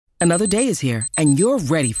Another day is here, and you're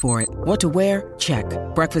ready for it. What to wear? Check.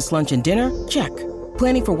 Breakfast, lunch, and dinner? Check.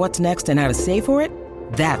 Planning for what's next and how to save for it?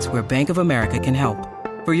 That's where Bank of America can help.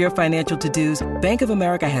 For your financial to-dos, Bank of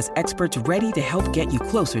America has experts ready to help get you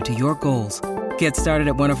closer to your goals. Get started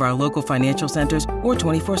at one of our local financial centers or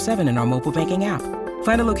 24/7 in our mobile banking app.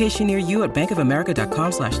 Find a location near you at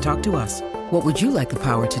bankofamerica.com/talktous. What would you like the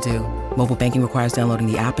power to do? Mobile banking requires downloading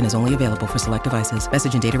the app and is only available for select devices.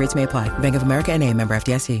 Message and data rates may apply. Bank of America N.A., member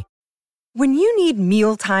FDIC. When you need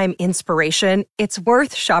mealtime inspiration, it's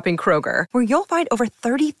worth shopping Kroger, where you'll find over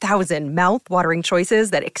 30,000 mouth-watering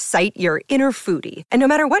choices that excite your inner foodie. And no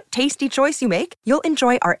matter what tasty choice you make, you'll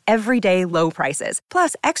enjoy our everyday low prices,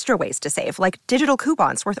 plus extra ways to save, like digital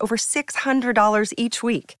coupons worth over $600 each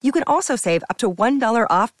week. You can also save up to $1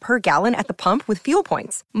 off per gallon at the pump with fuel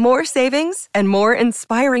points. More savings and more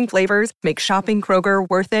inspiring flavors make shopping Kroger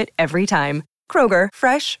worth it every time. Kroger,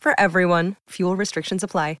 fresh for everyone. Fuel restrictions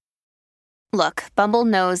apply. Look, Bumble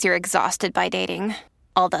knows you're exhausted by dating.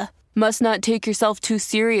 All the, must not take yourself too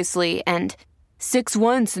seriously, and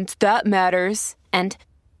 6'1" since that matters, and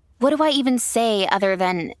what do I even say other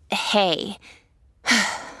than, hey?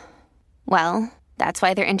 Well, that's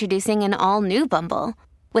why they're introducing an all-new Bumble,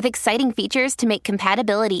 with exciting features to make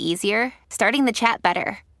compatibility easier, starting the chat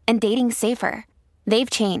better, and dating safer. They've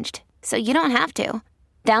changed, so you don't have to.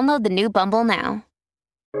 Download the new Bumble now.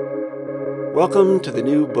 Welcome to the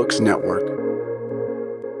New Books Network.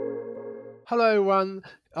 Hello everyone,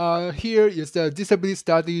 here is the Disability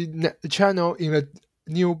Study channel in the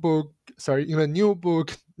New Book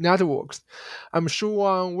Networks. I'm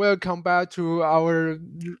Shuwan. Welcome back to our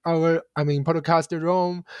podcast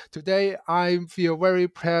room. Today I feel very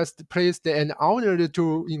pleased and honored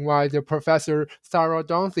to invite Professor Sarah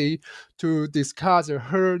Dauncey to discuss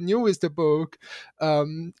her newest book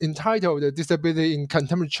entitled Disability in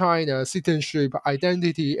Contemporary China, Citizenship,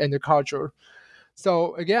 Identity and Culture.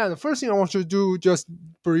 So again, the first thing I want to do, just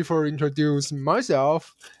briefly introduce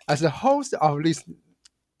myself as the host of this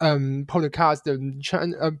podcast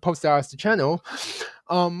channel.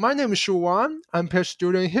 My name is Shu Wan. I'm PhD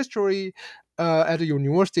student in history at the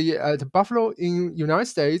University at Buffalo in United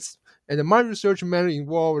States. And my research mainly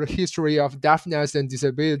involved the history of deafness and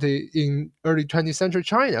disability in early 20th century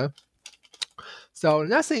China. So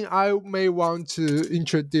next thing, I may want to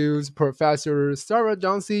introduce Professor Sarah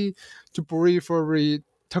Dauncey to briefly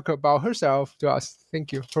talk about herself to us.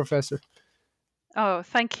 Thank you, Professor. Oh,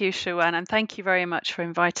 thank you, Shuan, and thank you very much for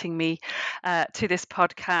inviting me to this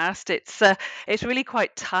podcast. It's really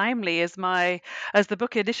quite timely as the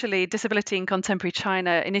book initially, Disability in Contemporary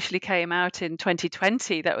China, initially came out in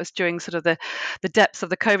 2020. That was during sort of the depths of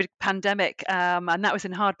the COVID pandemic, and that was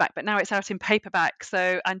in hardback. But now it's out in paperback.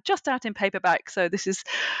 So I'm just out in paperback. So this is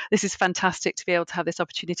fantastic to be able to have this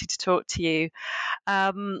opportunity to talk to you.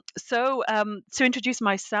 To introduce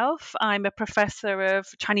myself, I'm a professor of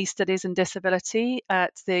Chinese Studies and Disability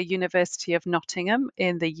at the University of Nottingham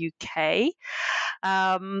in the UK.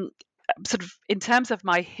 Sort of in terms of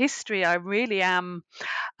my history, I really am.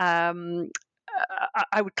 I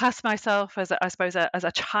would class myself as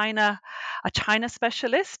a China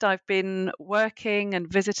specialist. I've been working and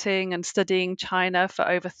visiting and studying China for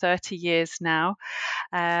over 30 years now.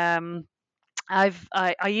 I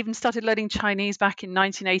even started learning Chinese back in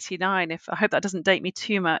 1989. I hope that doesn't date me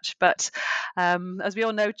too much, but as we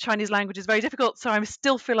all know, Chinese language is very difficult, so I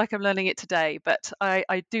still feel like I'm learning it today. But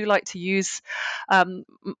I do like to use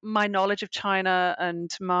my knowledge of China and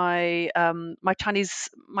my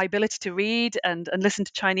ability to read and listen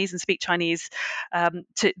to Chinese and speak Chinese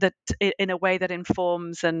in a way that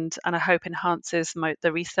informs and I hope enhances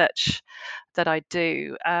the research that I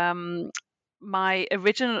do. My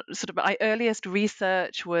earliest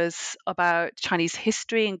research was about Chinese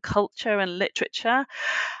history and culture and literature.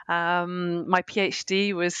 My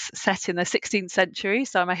PhD was set in the 16th century,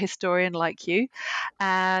 so I'm a historian like you,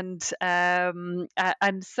 and so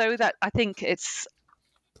that I think it's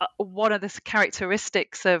one of the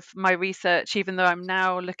characteristics of my research, even though I'm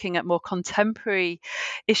now looking at more contemporary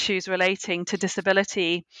issues relating to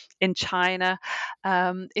disability in China,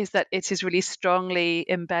 is that it is really strongly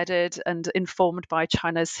embedded and informed by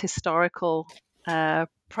China's historical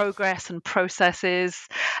progress and processes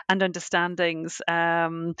and understandings.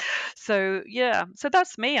 So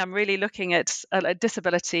that's me. I'm really looking at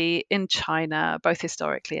disability in China, both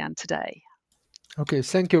historically and today. Okay,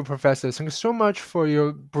 thank you, Professor. Thank you so much for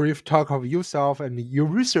your brief talk of yourself and your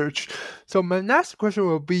research. So my next question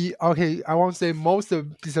will be, okay, I want to say most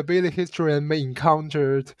of disability historians may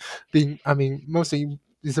encountered mostly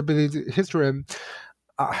disability historians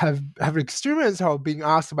have experience of being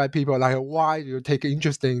asked by people like, why do you take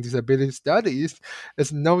interest in disability studies?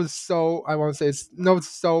 It's not so. I want to say it's not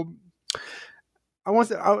so. I want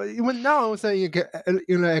to say, even now, I would say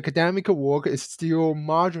in academic work, it's still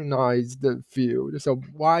marginalized field. So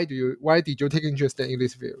why did you take interest in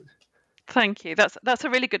this field? Thank you. That's a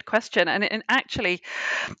really good question, and actually,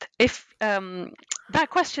 if that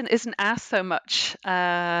question isn't asked so much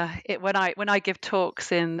when I give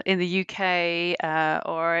talks in the UK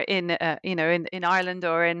or in in Ireland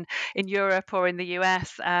or in Europe or in the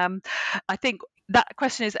US, I think that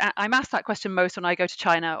question is I'm asked that question most when I go to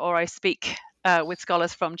China or I speak with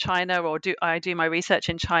scholars from China or I do my research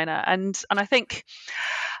in China, and I think.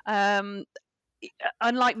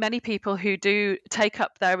 Unlike many people who do take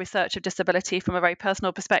up their research of disability from a very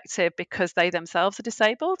personal perspective because they themselves are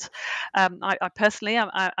disabled, I personally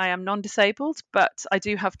I am non-disabled, but I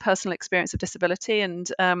do have personal experience of disability.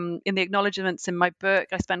 And in the acknowledgements in my book,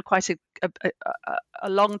 I spend quite a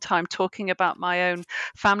long time talking about my own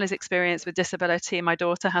family's experience with disability. My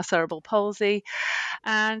daughter has cerebral palsy,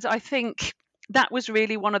 and I think that was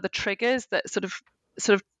really one of the triggers that sort of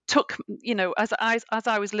took, as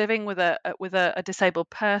I was living with a disabled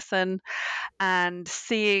person and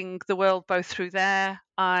seeing the world both through their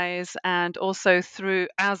eyes and also through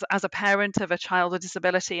as a parent of a child with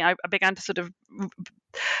disability, I began to sort of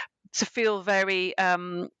to feel very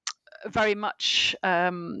much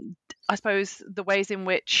I suppose the ways in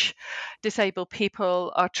which disabled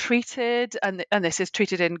people are treated, and this is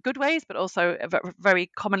treated in good ways, but also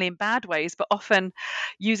very commonly in bad ways, but often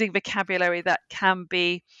using vocabulary that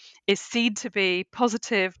is seen to be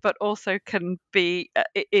positive, but also can be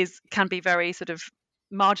very sort of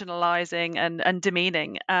marginalizing and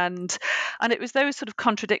demeaning, and it was those sort of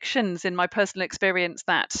contradictions in my personal experience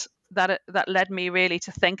that led me really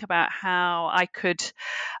to think about how I could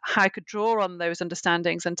draw on those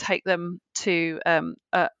understandings and take them to an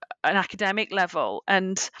academic level.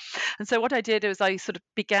 And so what I did was I sort of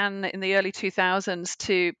began in the early 2000s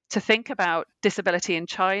to think about disability in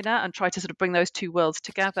China and try to sort of bring those two worlds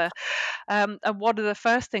together. And one of the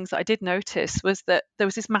first things that I did notice was that there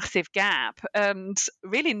was this massive gap, and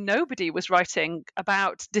really nobody was writing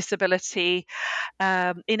about disability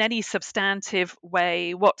in any substantive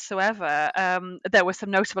way whatsoever. There were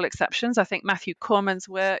some notable exceptions. I think Matthew Corman's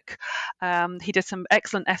work, he did some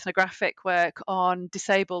excellent ethnographic work on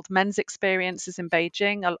disabled men's experiences in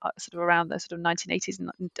Beijing, sort of around the sort of 1980s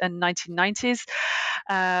and 1990s.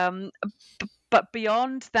 But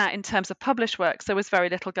beyond that, in terms of published works, there was very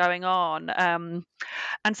little going on.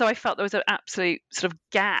 And so I felt there was an absolute sort of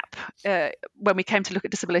gap when we came to look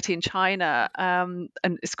at disability in China. And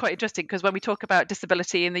it's quite interesting because when we talk about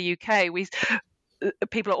disability in the UK,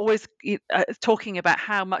 people are always talking about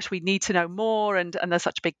how much we need to know more, and there's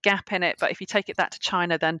such a big gap in it. But if you take that to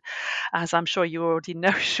China, then, as I'm sure you already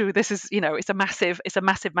know, Shu, this is, it's a massive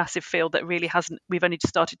field that really we've only just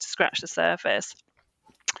started to scratch the surface.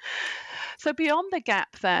 So beyond the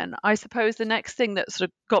gap, then, I suppose the next thing that sort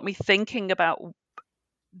of got me thinking about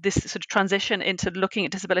this sort of transition into looking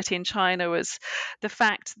at disability in China was the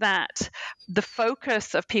fact that the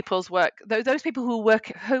focus of people's work, those people who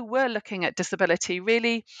were looking at disability,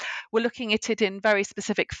 really were looking at it in very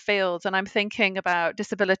specific fields. And I'm thinking about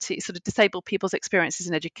disabled people's experiences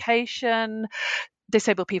in education,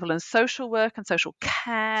 disabled people in social work and social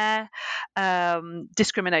care,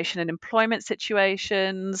 discrimination in employment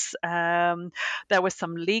situations. There was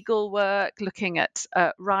some legal work looking at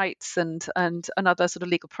rights and other sort of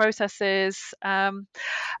legal processes. A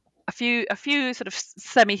few sort of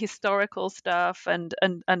semi-historical stuff, and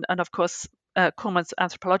of course Corman's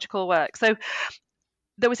anthropological work. So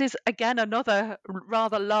there was another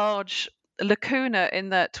rather large lacuna in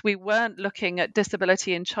that we weren't looking at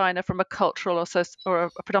disability in China from a cultural or a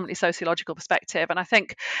predominantly sociological perspective. And I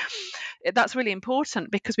think that's really important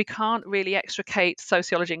because we can't really extricate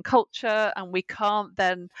sociology and culture, and we can't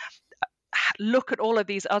then look at all of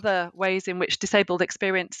these other ways in which disabled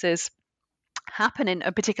experiences happen in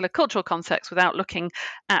a particular cultural context without looking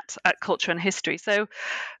at culture and history. So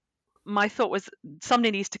my thought was somebody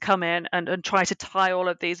needs to come in and try to tie all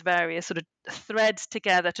of these various sort of threads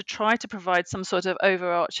together to try to provide some sort of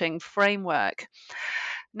overarching framework.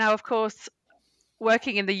 Now, of course,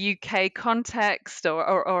 working in the UK context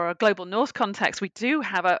or a global North context, we do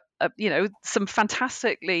have some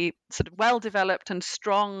fantastically sort of well-developed and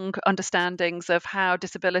strong understandings of how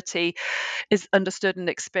disability is understood and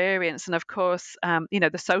experienced. And of course,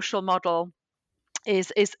 the social model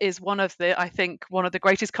is one of the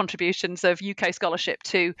greatest contributions of UK scholarship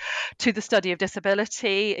to the study of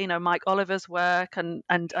disability. Mike Oliver's work and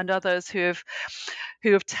others who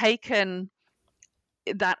have taken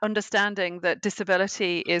that understanding that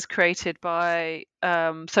disability is created by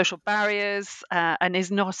social barriers and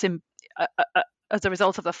is not as a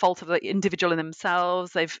result of the fault of the individual in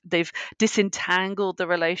themselves. They've disentangled the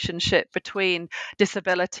relationship between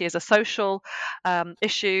disability as a social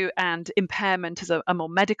issue and impairment as a more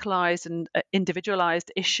medicalized and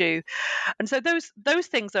individualized issue. And so those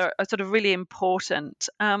things are sort of really important.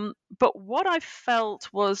 But what I felt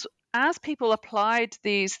was, as people applied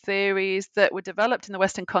these theories that were developed in the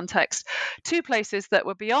Western context to places that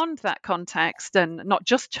were beyond that context, and not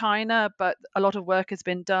just China, but a lot of work has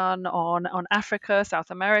been done on Africa, South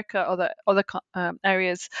America, other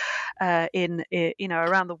areas in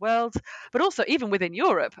around the world, but also even within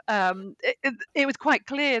Europe, it was quite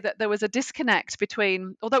clear that there was a disconnect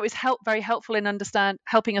between, although it was very helpful in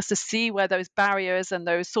helping us to see where those barriers and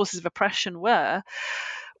those sources of oppression were.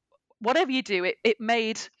 Whatever you do, it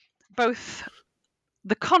made both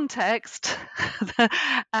the context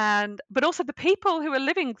but also the people who are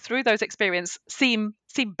living through those experiences seem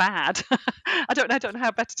bad. I don't know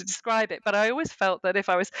how better to describe it, but I always felt that if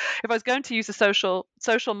I was going to use a social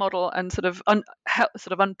model and sort of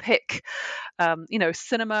unpick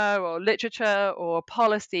cinema or literature or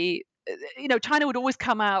policy, China would always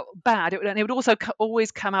come out bad, and it would also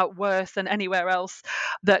always come out worse than anywhere else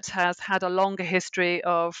that has had a longer history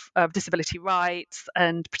of disability rights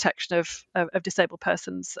and protection of disabled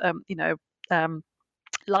persons,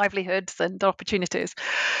 livelihoods and opportunities.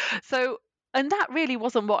 So, and that really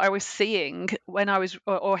wasn't what I was seeing when I was,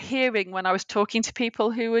 or hearing when I was talking to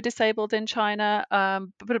people who were disabled in China,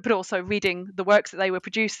 but also reading the works that they were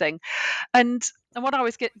producing. And what I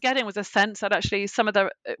was getting was a sense that actually a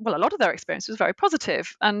lot of their experience was very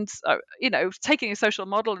positive. And, taking a social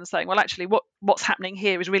model and saying, well, actually what's happening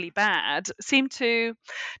here is really bad, seemed to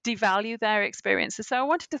devalue their experiences. So I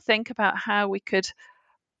wanted to think about how we could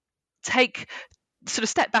sort of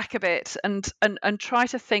step back a bit and try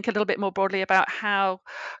to think a little bit more broadly about how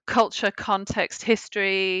culture, context,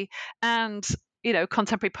 history, and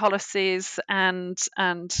contemporary policies and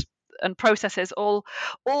processes all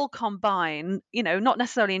combine, not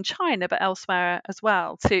necessarily in China but elsewhere as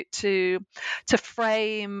well, to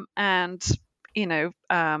frame and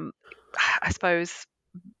I suppose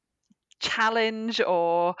challenge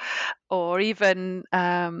or even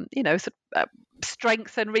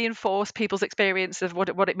strengthen, reinforce people's experience of what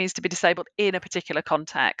it means to be disabled in a particular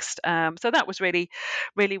context. So that was really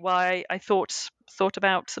why I thought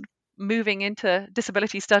about sort of moving into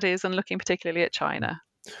disability studies and looking particularly at China.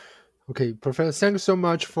 Okay, Professor, thanks so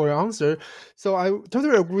much for your answer. So I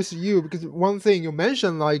totally agree with you, because one thing you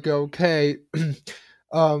mentioned, about the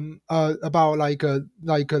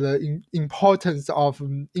importance of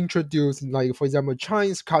introducing, for example,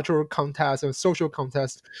 Chinese cultural context and social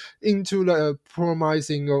context into the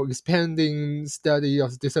promising or expanding study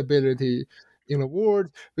of disability in the world.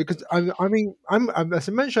 Because I'm as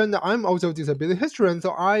I mentioned, I'm also a disability historian,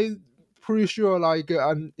 so I pretty sure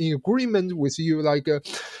I'm in agreement with you.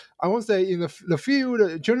 I won't say in the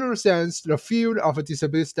field, general sense, the field of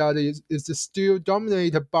disability studies is still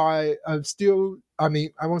dominated by I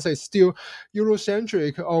won't say still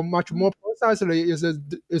Eurocentric, or much more precisely is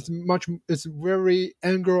very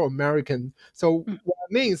Anglo-American. So what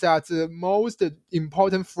it means that the most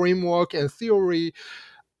important framework and theory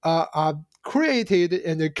are created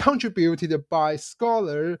and contributed by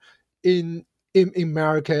scholars in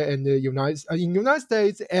America and the United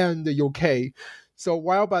States and the UK. So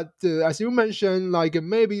as you mentioned,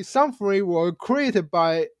 maybe some framework created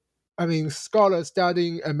by, scholars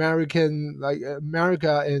studying America and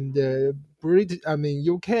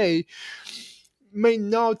UK may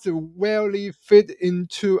not really fit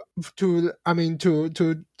into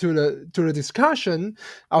the discussion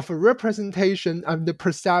of representation and the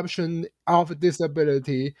perception of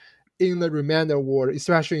disability in the remainder world,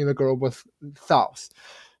 especially in the global South.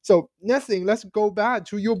 So next thing, let's go back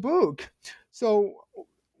to your book. So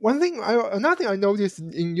another thing I noticed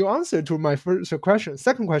in your answer to my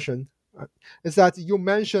second question, is that you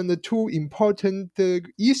mentioned the two important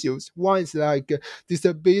issues. One is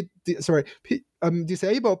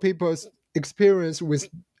disabled people's experience with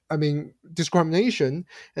discrimination,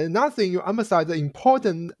 and another thing, you emphasize the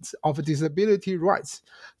importance of disability rights.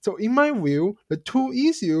 So in my view, the two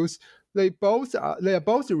issues, they are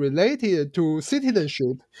both related to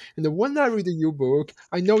citizenship. And when I read your book,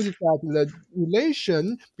 I noticed that the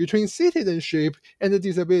relation between citizenship and the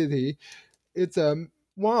disability is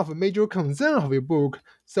one of the major concerns of your book.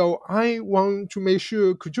 So I want to make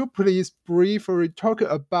sure, could you please briefly talk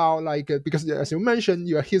about, because as you mentioned,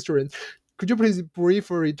 you're a historian, could you please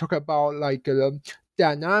briefly talk about the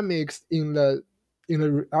dynamics in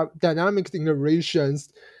dynamics in the regions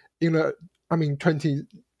in the 20,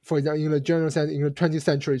 for example, in the general sense, in the 20th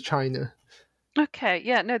century China? Okay,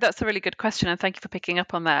 yeah, no, that's a really good question, and thank you for picking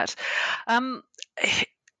up on that. Um,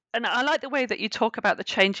 and I like the way that you talk about the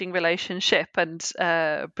changing relationship and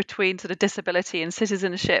between sort of disability and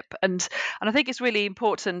citizenship, and I think it's really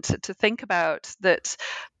important to think about that.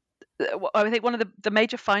 I think one of the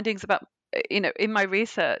major findings about in my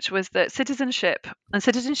research was that citizenship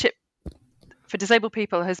for disabled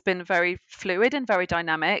people has been very fluid and very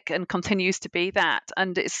dynamic and continues to be that,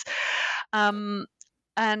 and it's and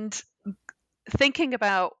thinking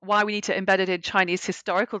about why we need to embed it in Chinese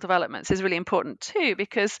historical developments is really important too,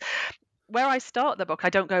 because where I start the book, I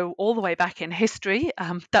don't go all the way back in history.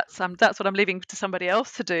 That's what I'm leaving to somebody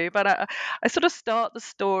else to do. But I sort of start the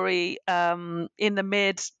story in the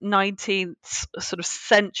mid 19th sort of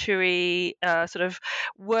century, sort of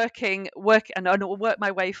work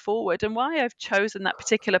my way forward. And why I've chosen that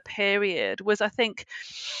particular period was, I think,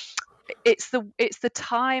 it's the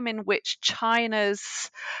time in which China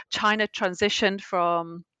transitioned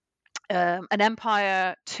from an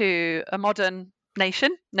empire to a modern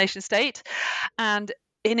nation state, and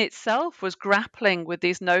in itself was grappling with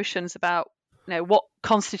these notions about what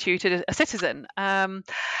constituted a citizen. And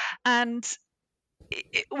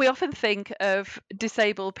we often think of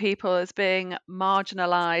disabled people as being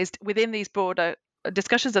marginalized within these broader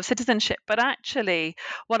discussions of citizenship, but actually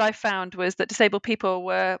what I found was that disabled people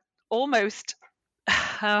were almost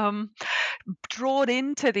drawn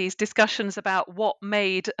into these discussions about what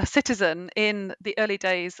made a citizen in the early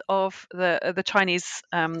days of the Chinese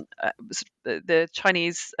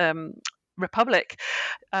Republic,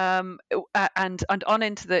 and on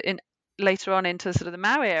into later on into sort of the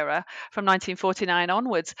Mao era from 1949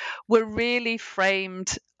 onwards, were really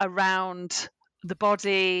framed around the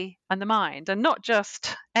body and the mind, and not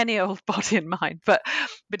just any old body and mind, but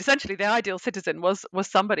essentially the ideal citizen was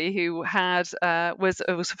somebody who had was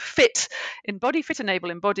fit in body, fit and able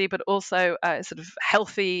in body, but also sort of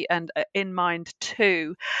healthy and in mind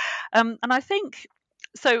too. And I think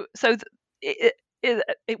so.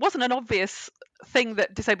 It wasn't an obvious thing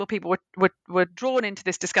that disabled people were drawn into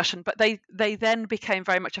this discussion, but they then became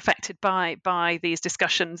very much affected by these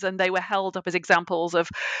discussions, and they were held up as examples of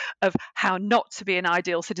how not to be an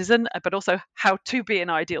ideal citizen, but also how to be an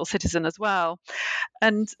ideal citizen as well.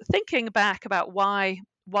 And thinking back about why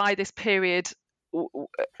this period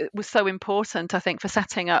was so important, I think, for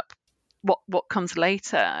setting up what comes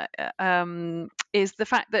later, is the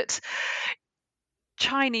fact that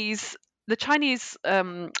the Chinese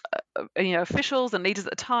officials and leaders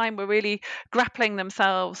at the time were really grappling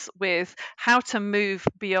themselves with how to move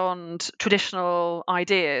beyond traditional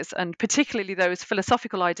ideas, and particularly those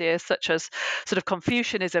philosophical ideas such as sort of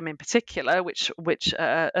Confucianism in particular, which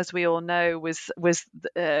as we all know was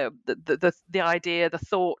the idea, the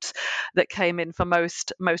thought that came in for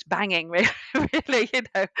most banging, really,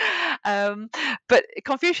 but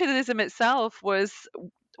Confucianism itself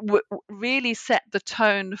really set the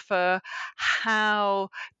tone for how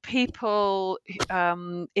people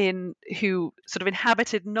who sort of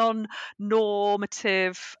inhabited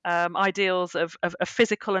non-normative ideals of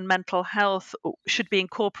physical and mental health should be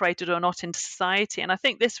incorporated or not into society. And I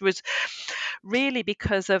think this was really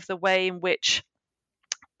because of the way in which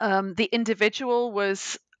the individual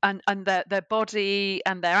was and their body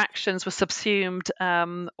and their actions were subsumed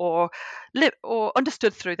or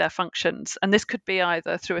understood through their functions. And this could be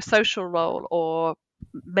either through a social role or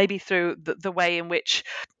maybe through the way in which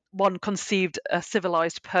one conceived a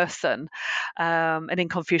civilized person. And in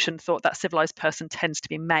Confucian thought, that civilized person tends to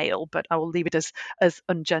be male, but I will leave it as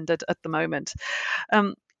ungendered at the moment.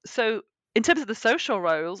 So in terms of the social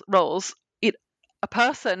roles, a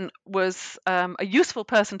person was a useful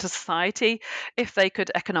person to society if they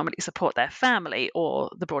could economically support their family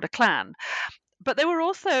or the broader clan. But they were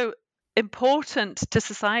also important to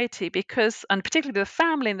society because, and particularly the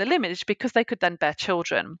family and the lineage, because they could then bear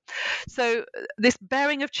children. So this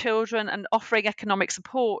bearing of children and offering economic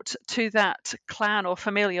support to that clan or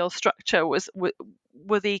familial structure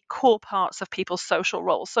were the core parts of people's social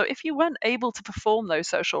roles. So if you weren't able to perform those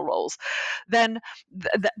social roles, then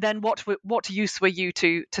what use were you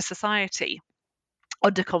to society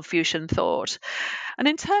under Confucian thought? And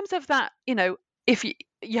in terms of that, if you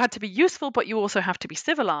had to be useful, but you also have to be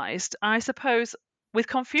civilized, I suppose with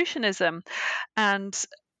Confucianism and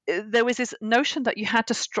there was this notion that you had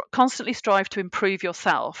to constantly strive to improve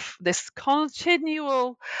yourself, this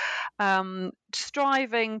continual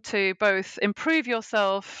striving to both improve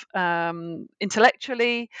yourself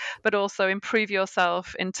intellectually, but also improve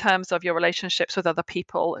yourself in terms of your relationships with other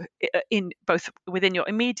people, in both within your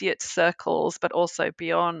immediate circles, but also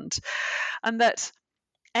beyond. And that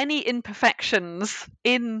any imperfections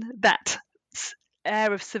in that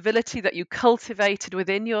air of civility that you cultivated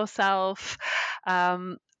within yourself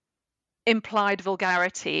implied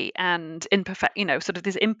vulgarity and imperfect, sort of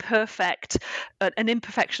this imperfect, an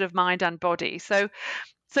imperfection of mind and body. So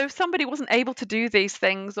if somebody wasn't able to do these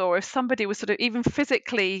things, or if somebody was sort of even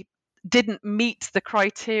physically didn't meet the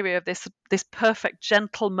criteria of this perfect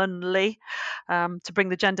gentlemanly, to bring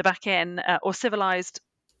the gender back in, or civilized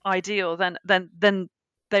ideal, then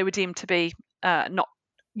they were deemed to be not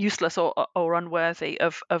useless or unworthy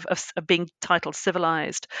of being titled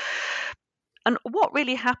civilized. And what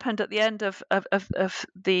really happened at the end of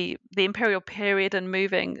the imperial period and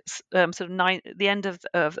moving the end of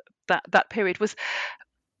that period was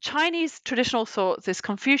Chinese traditional thought, this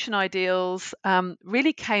Confucian ideals,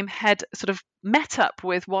 really met up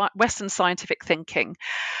with Western scientific thinking.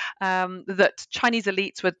 That Chinese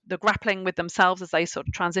elites were grappling with themselves as they sort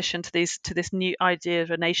of transitioned to this new idea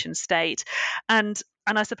of a nation state, and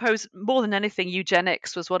I suppose more than anything,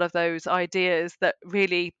 eugenics was one of those ideas that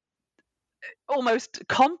really almost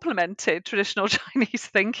complemented traditional Chinese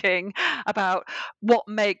thinking about what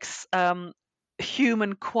makes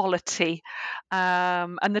human quality,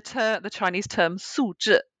 and the Chinese term 素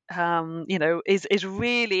质 is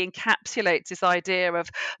really encapsulates this idea of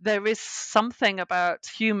there is something about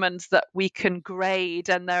humans that we can grade,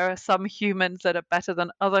 and there are some humans that are better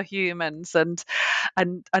than other humans, and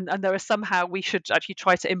there are somehow we should actually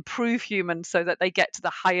try to improve humans so that they get to the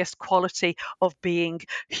highest quality of being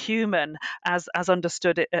human as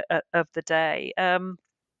understood of the day.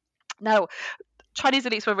 Now, Chinese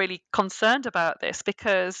elites were really concerned about this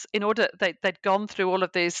because in order they'd gone through all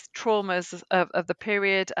of these traumas of the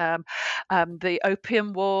period, the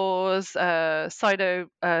Opium Wars,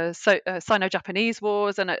 Sino-Japanese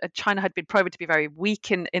Wars, and China had been proven to be very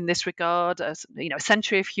weak in this regard. A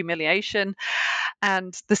century of humiliation,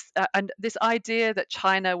 and this idea that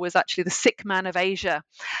China was actually the sick man of Asia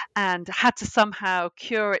and had to somehow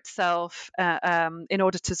cure itself in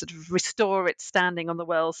order to sort of restore its standing on the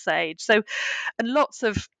world stage. So, and lots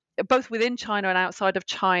of, both within China and outside of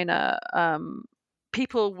China,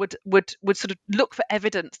 people would sort of look for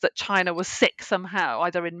evidence that China was sick somehow,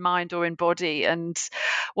 either in mind or in body. And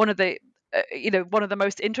one of the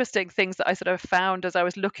most interesting things that I sort of found as I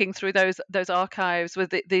was looking through those archives was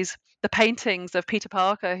the paintings of Peter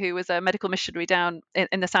Parker, who was a medical missionary down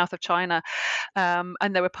in the south of China,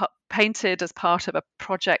 and they were painted as part of a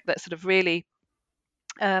project that sort of really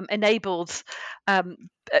enabled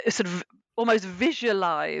sort of almost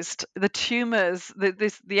visualized the tumors,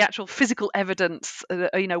 the actual physical evidence.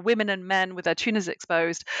 Women and men with their tumors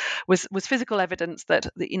exposed was physical evidence that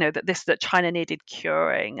that China needed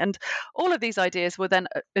curing. And all of these ideas were then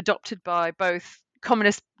adopted by both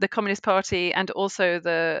the Communist Party and also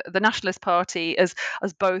the Nationalist Party, as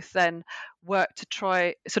both then worked to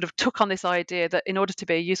try, sort of took on this idea that in order to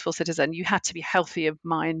be a useful citizen, you had to be healthy of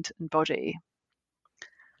mind and body.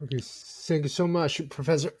 Okay, thank you so much,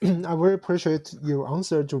 Professor. I very appreciate your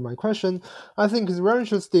answer to my question. I think it's very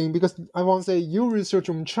interesting because I want to say your research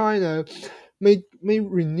on China may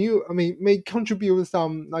contribute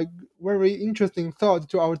some very interesting thought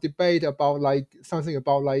to our debate about something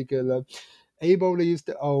about the ableist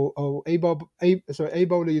or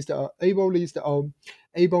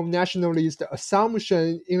able nationalist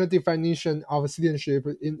assumption in the definition of citizenship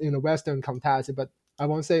in the Western context. But I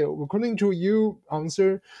won't say, according to you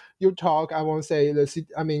answer, your talk, I won't say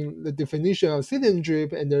the definition of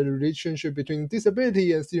citizenship and the relationship between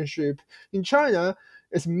disability and citizenship in China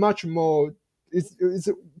is much more, it's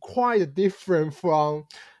quite different from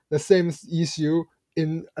the same issue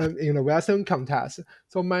in the Western context.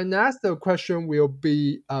 So my next question will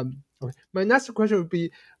be,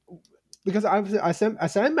 because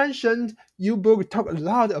as I mentioned, your book talk a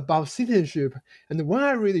lot about citizenship, and when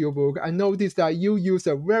I read your book, I noticed that you use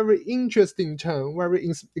a very interesting term, very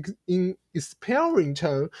inspiring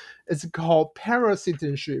term. It's called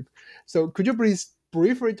paracitizenship. So could you please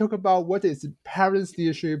briefly talk about what is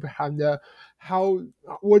paracitizenship and how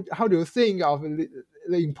do you think of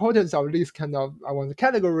the importance of this kind of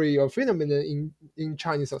category or phenomenon in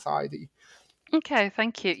Chinese society? Okay,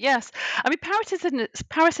 thank you. Yes, I mean,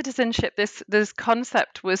 paracitizenship. This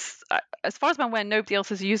concept was as far as I'm aware, nobody else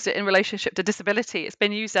has used it in relationship to disability. It's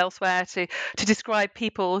been used elsewhere to describe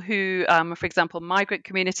people who, for example, migrant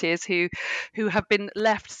communities who have been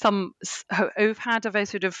left who've had a very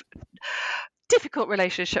sort of difficult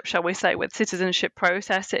relationship, shall we say, with citizenship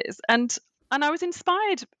processes. And I was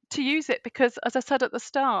inspired to use it because, as I said at the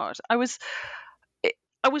start, I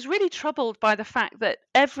was really troubled by the fact that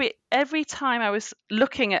every time I was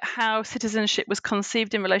looking at how citizenship was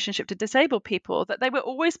conceived in relationship to disabled people, that it was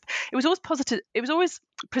always positive, it was always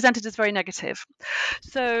presented as very negative.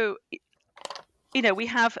 So, we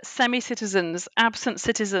have semi-citizens, absent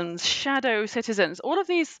citizens, shadow citizens. All of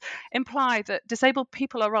these imply that disabled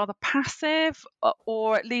people are rather passive,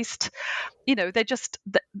 or at least,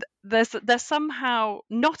 they're somehow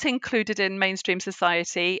not included in mainstream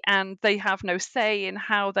society, and they have no say in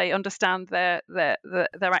how they understand their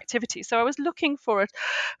activity. So I was looking for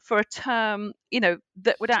a term,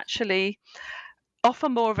 that would actually offer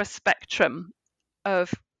more of a spectrum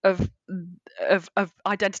of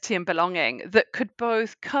identity and belonging that could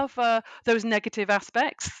both cover those negative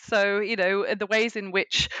aspects. So, the ways in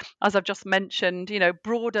which, as I've just mentioned,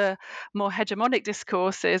 broader, more hegemonic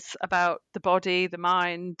discourses about the body, the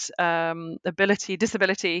mind, ability,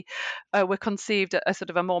 disability, were conceived at a sort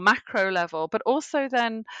of a more macro level, but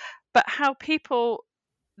how people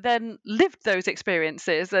then lived those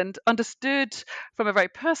experiences and understood from a very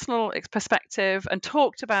personal perspective and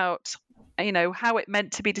talked about how it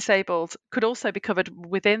meant to be disabled could also be covered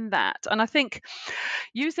within that. And I think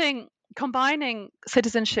combining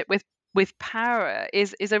citizenship with power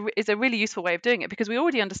is a really useful way of doing it, because we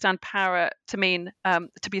already understand power to mean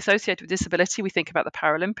to be associated with disability. We think about the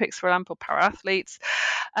Paralympics, for example, para athletes,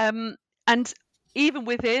 and even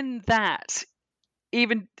within that,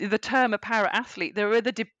 even the term a para athlete, there are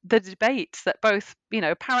the debates that both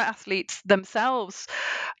para athletes themselves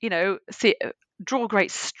draw great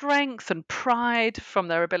strength and pride from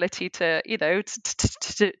their ability to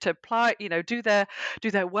apply, do their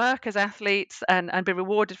work as athletes and be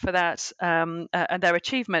rewarded for that, and their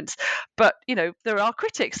achievements. But there are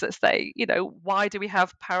critics that say, why do we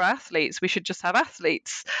have para athletes? We should just have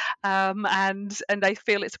athletes, and they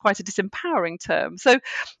feel it's quite a disempowering term. So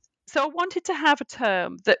I wanted to have a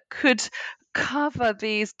term that could cover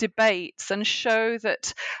these debates and show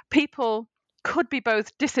that people could be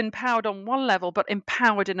both disempowered on one level but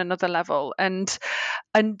empowered in another level, and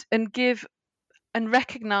give and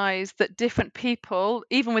recognize that different people,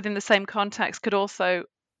 even within the same context, could also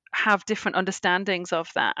have different understandings of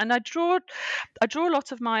that. And I draw a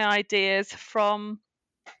lot of my ideas from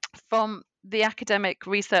the academic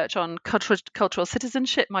research on cultural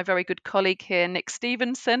citizenship. My very good colleague here, Nick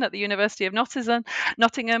Stevenson at the University of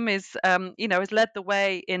Nottingham, has led the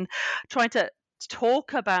way in trying to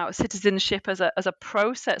talk about citizenship as a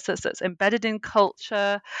process that's embedded in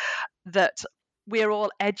culture, that we're all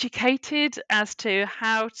educated as to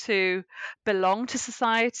how to belong to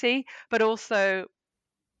society, but also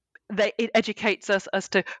it educates us as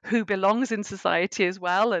to who belongs in society as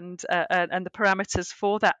well, and the parameters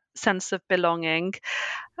for that sense of belonging,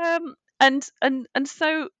 and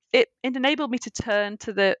so it enabled me to turn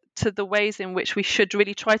to the ways in which we should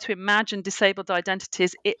really try to imagine disabled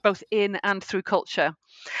identities, both in and through culture,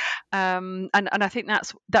 and I think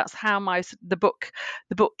that's how the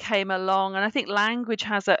book came along. And I think language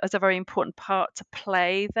has a very important part to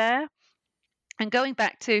play there. And going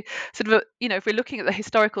back to sort of, if we're looking at the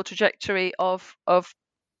historical trajectory of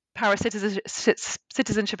para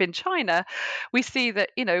citizenship in China, we see that,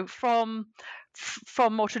 from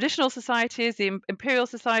more traditional societies, the imperial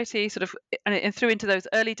society, sort of, and through into those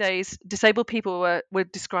early days, disabled people were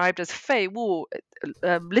described as fei wu,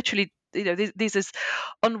 literally, these as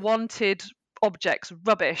unwanted objects,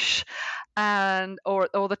 rubbish, or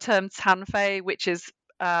the term tan fei, which is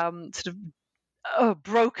sort of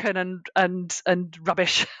broken and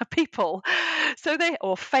rubbish people. So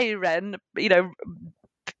or fei ren,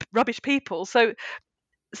 rubbish people. So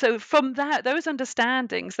from those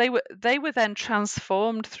understandings, they were then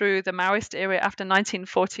transformed through the Maoist era after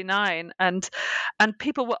 1949, and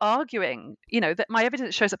people were arguing, that my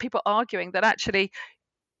evidence shows that people are arguing that actually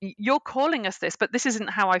you're calling us this, but this isn't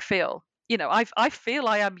how I feel. I feel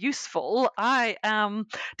I am useful. I am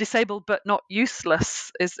disabled but not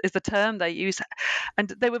useless is the term they use, and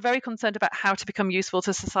they were very concerned about how to become useful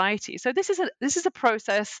to society. So this is a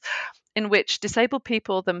process in which disabled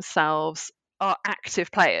people themselves are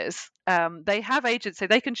active players. They have agency.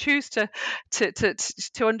 They can choose to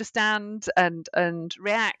understand and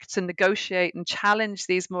react and negotiate and challenge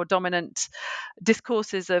these more dominant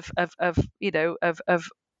discourses of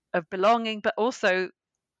belonging, but also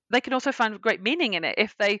they can also find great meaning in it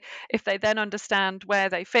if they then understand where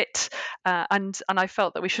they fit. And I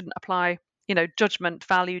felt that we shouldn't apply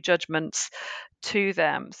value judgments to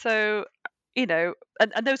them. So and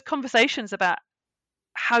those conversations about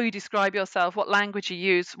how you describe yourself, what language you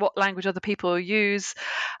use, what language other people use,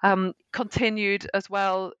 continued as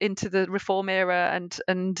well into the Reform era and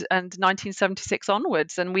 1976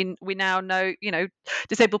 onwards. And we now know,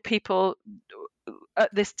 disabled people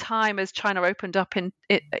at this time, as China opened up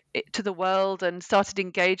to the world and started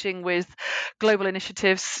engaging with global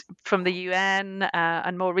initiatives from the UN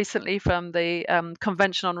and more recently from the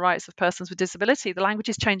Convention on Rights of Persons with Disability, the language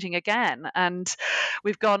is changing again. And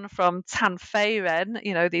we've gone from Tan Fei Ren,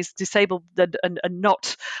 these disabled and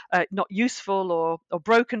not useful or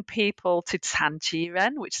broken people, to Tan Chi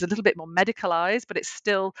Ren, which is a little bit more medicalized, but it's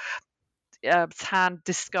still tan,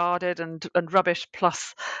 discarded, and rubbish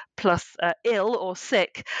plus ill or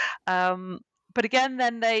sick. But again,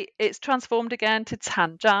 then it's transformed again to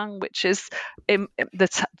tanzhang, which is the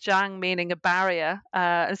zhang meaning a barrier.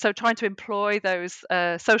 And so trying to employ those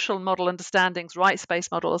social model understandings,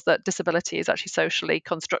 rights-based models, that disability is actually socially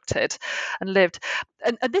constructed and lived.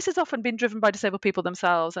 And this has often been driven by disabled people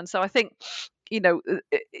themselves. And so I think,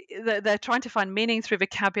 they're trying to find meaning through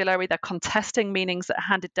vocabulary. They're contesting meanings that are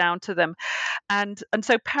handed down to them. And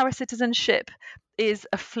so paracitizenship is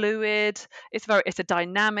a fluid, it's a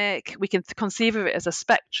dynamic. We can conceive of it as a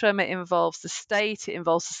spectrum. It involves the state, it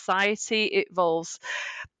involves society, it involves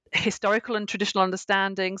historical and traditional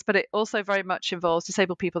understandings, but it also very much involves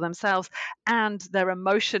disabled people themselves and their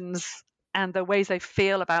emotions and the ways they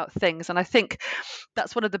feel about things. And I think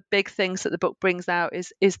that's one of the big things that the book brings out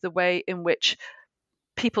is the way in which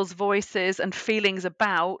people's voices and feelings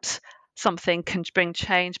about something can bring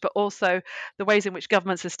change, but also the ways in which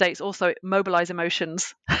governments and states also mobilize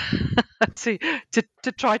emotions to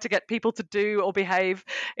try to get people to do or behave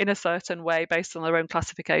in a certain way based on their own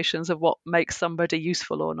classifications of what makes somebody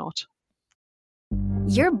useful or not.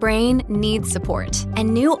 Your brain needs support,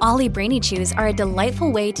 and new Ollie Brainy Chews are a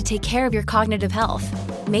delightful way to take care of your cognitive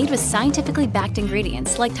health. Made with scientifically backed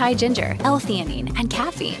ingredients like Thai ginger, L-theanine, and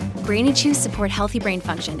caffeine, Brainy Chews support healthy brain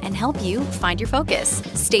function and help you find your focus,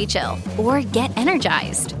 stay chill, or get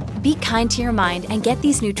energized. Be kind to your mind and get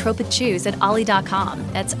these nootropic chews at ollie.com.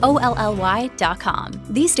 That's OLLY.com.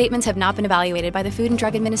 These statements have not been evaluated by the Food and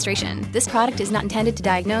Drug Administration. This product is not intended to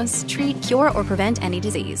diagnose, treat, cure, or prevent any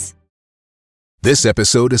disease. This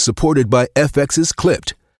episode is supported by FX's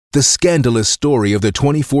Clipped, the scandalous story of the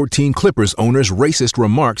 2014 Clippers owner's racist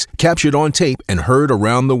remarks captured on tape and heard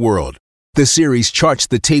around the world. The series charts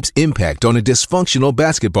the tape's impact on a dysfunctional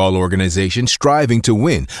basketball organization striving to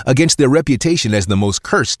win against their reputation as the most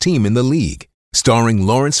cursed team in the league. Starring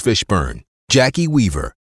Lawrence Fishburne, Jackie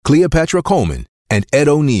Weaver, Cleopatra Coleman, and Ed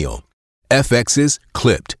O'Neill. FX's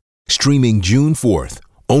Clipped, streaming June 4th,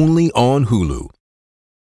 only on Hulu.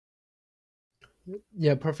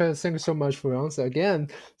 Yeah, Professor, thank you so much for your answer again.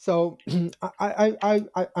 So I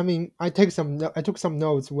took some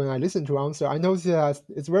notes when I listened to your answer. I noticed that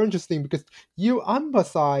it's very interesting because you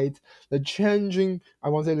emphasize the changing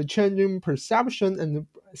perception and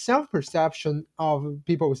self-perception of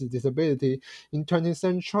people with disability in 20th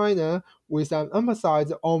century China, with an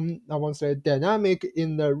emphasis on, dynamic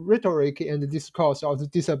in the rhetoric and the discourse of the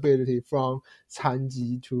disability, from 残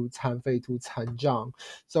疾 to 残废 to 残障.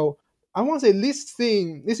 So I want to say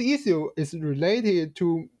this issue is related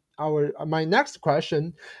to my next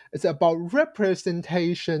question. It's about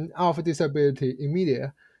representation of disability in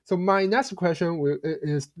media. So my next question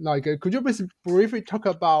is could you please briefly talk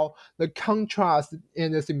about the contrast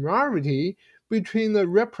and the similarity between the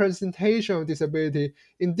representation of disability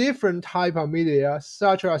in different type of media,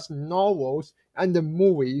 such as novels and the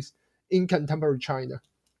movies in contemporary China?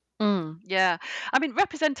 Yeah, I mean,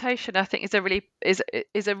 representation, I think, is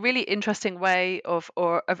a really interesting way of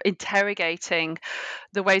interrogating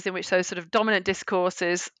the ways in which those sort of dominant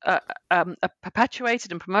discourses are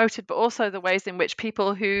perpetuated and promoted, but also the ways in which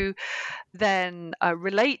people who then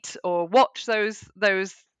relate or watch those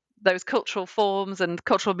cultural forms and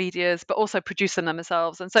cultural medias, but also produce them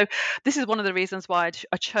themselves. And so this is one of the reasons why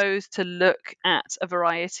I chose to look at a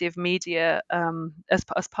variety of media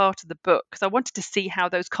as part of the book, because I wanted to see how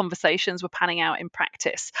those conversations were panning out in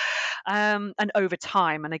practice and over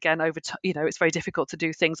time. And again, it's very difficult to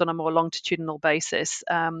do things on a more longitudinal basis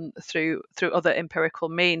through other empirical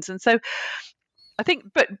means. And so I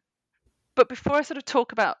think, but before I sort of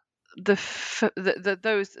talk about those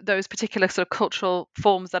particular sort of cultural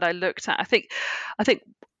forms that I looked at, I think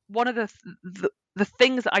one of the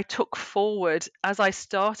things that I took forward as I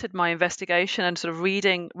started my investigation and sort of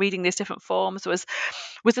reading these different forms was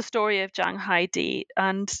the story of Zhang Haidi,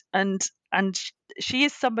 and she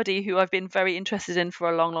is somebody who I've been very interested in for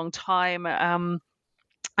a long time.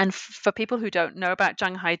 And for people who don't know about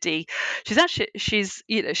Zhang Haidi,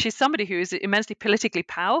 she's somebody who is immensely politically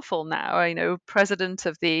powerful now. President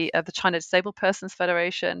of the China Disabled Persons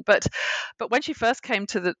Federation. But when she first came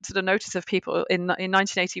to the notice of people in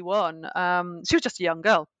 1981, she was just a young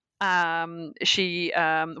girl. She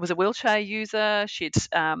was a wheelchair user. She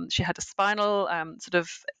had a spinal sort of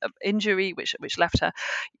injury which left her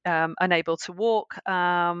unable to walk,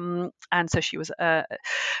 and so she was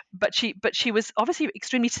but she was obviously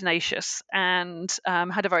extremely tenacious and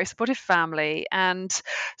had a very supportive family. And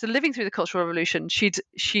so living through the Cultural Revolution, she'd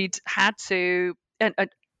had to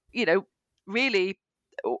really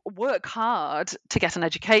work hard to get an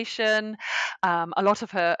education. A lot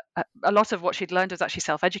of what she'd learned was actually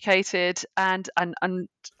self-educated, and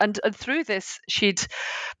through this she'd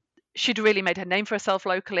really made her name for herself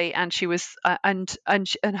locally, and she was and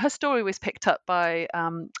her story was picked up by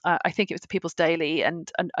I think it was the People's Daily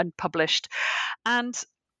and published, and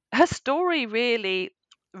her story really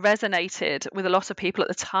resonated with a lot of people at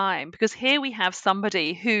the time, because here we have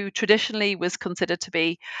somebody who traditionally was considered to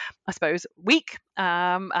be, I suppose, weak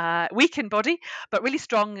in body, but really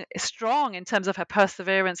strong in terms of her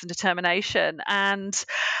perseverance and determination. And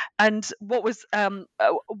what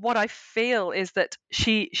I feel is that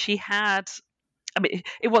she had, I mean,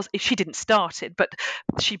 she didn't start it, but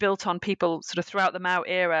she built on people sort of throughout the Mao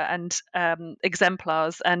era, and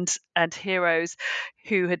exemplars and heroes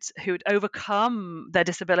who'd overcome their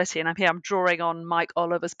disability. And I'm drawing on Mike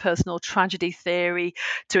Oliver's personal tragedy theory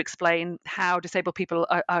to explain how disabled people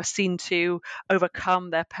are seen to overcome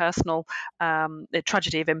their personal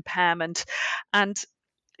tragedy of impairment. And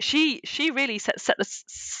she really set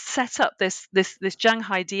up this Zhang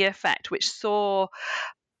Haidi effect, which saw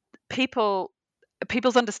people's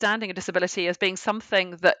understanding of disability as being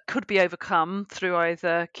something that could be overcome through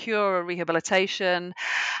either cure or rehabilitation,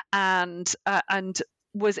 and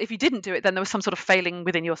was, if you didn't do it, then there was some sort of failing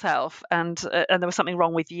within yourself, and there was something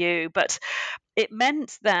wrong with you. But it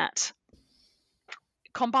meant that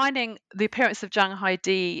combining the appearance of Zhang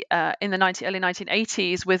Haidi in the early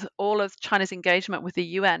 1980s with all of China's engagement with the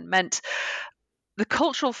UN meant the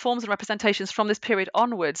cultural forms and representations from this period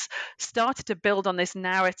onwards started to build on this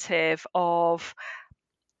narrative of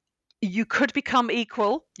you could become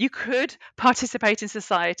equal, you could participate in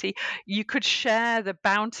society, you could share the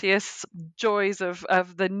bounteous joys of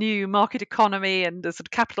the new market economy and the sort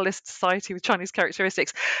of capitalist society with Chinese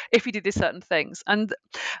characteristics if you did these certain things. And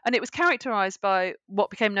it was characterized by what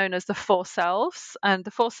became known as the four selves. And the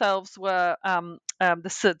four selves were the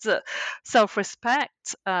Sizi,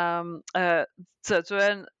 self-respect,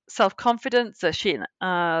 self-confidence, 自信,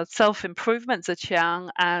 self-improvement, 自强,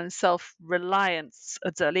 and self-reliance,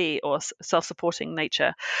 自立, or self-supporting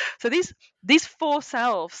nature. So these four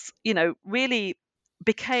selves, really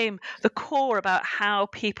became the core about how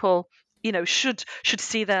people, should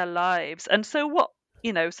see their lives. And so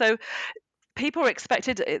so people were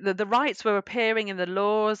expected, the rights were appearing in the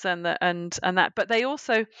laws and that, but they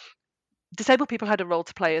also, disabled people had a role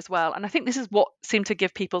to play as well. And I think this is what seemed to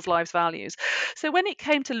give people's lives values. So when it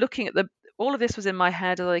came to looking at all of this was in my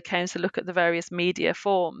head as I came to look at the various media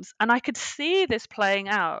forms, and I could see this playing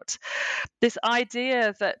out, this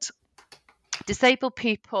idea that disabled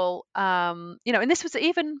people, and this was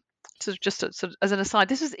even, just as an aside,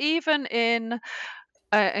 this was even in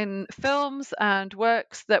films and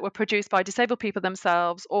works that were produced by disabled people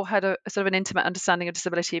themselves, or had a sort of an intimate understanding of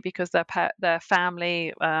disability because their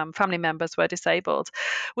family members were disabled.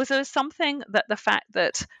 Was there something that the fact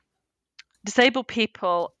that disabled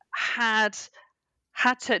people had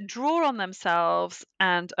to draw on themselves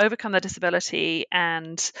and overcome their disability,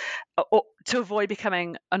 and to avoid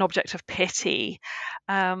becoming an object of pity?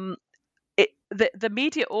 The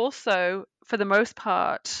media also, for the most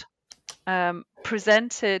part,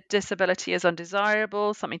 presented disability as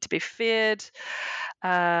undesirable, something to be feared.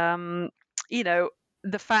 The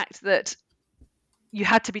fact that you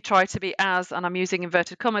had to try to be as, and I'm using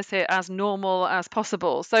inverted commas here, as normal as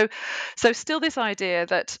possible. So still this idea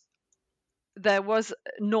that there was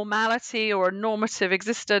normality or a normative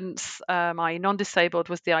existence, i.e. non-disabled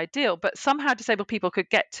was the ideal, but somehow disabled people could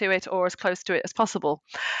get to it or as close to it as possible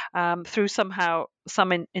through some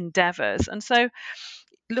endeavors. And so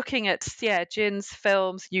looking at Xie Jin's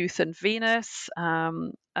films Youth and Venus,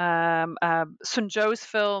 Sun Zhou's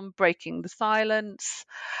film Breaking the Silence,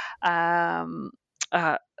 Zhang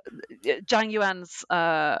Yuan's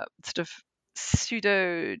sort of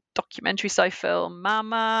pseudo documentary style film,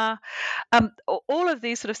 Mama. All of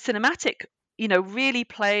these sort of cinematic, really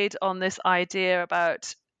played on this idea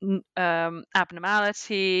about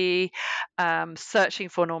abnormality, searching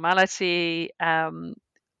for normality,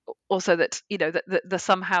 also that that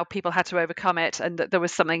somehow people had to overcome it, and that there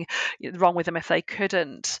was something wrong with them if they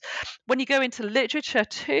couldn't. When you go into literature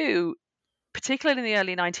too, particularly in the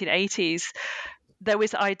early 1980s, there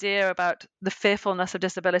was idea about the fearfulness of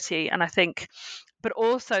disability, and I think, but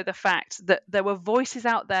also the fact that there were voices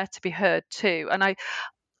out there to be heard too. And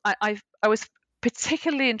I was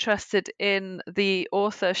particularly interested in the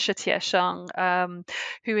author Shi Shang,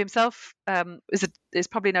 who himself is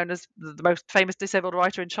probably known as the most famous disabled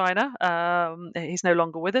writer in China. He's no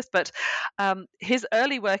longer with us, but his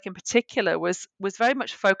early work in particular was very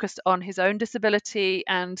much focused on his own disability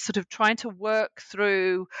and sort of trying to work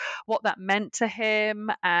through what that meant to him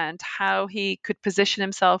and how he could position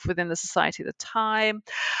himself within the society at the time.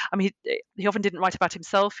 I mean, he often didn't write about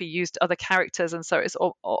himself. He used other characters, and so it's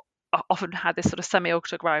often had this sort of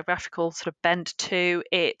semi-autobiographical sort of bent to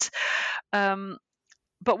it. But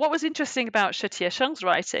what was interesting about Shi Shang's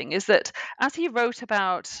writing is that as he wrote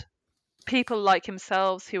about people like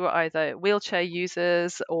himself who were either wheelchair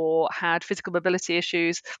users or had physical mobility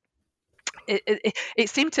issues, it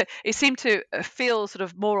seemed to feel sort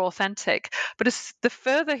of more authentic. But as the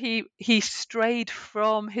further he strayed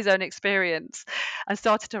from his own experience and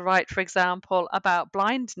started to write, for example, about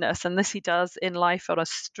blindness, and this he does in Life on a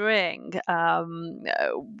String,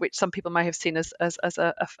 which some people may have seen as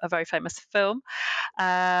a very famous film.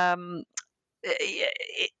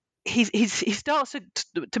 He starts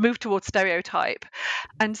to move towards stereotype,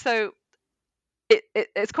 and so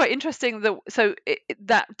it's quite interesting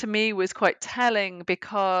that to me was quite telling,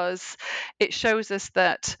 because it shows us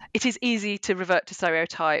that it is easy to revert to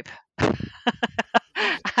stereotype.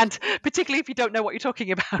 And particularly if you don't know what you're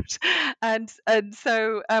talking about, and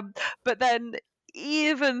so but then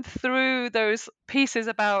even through those pieces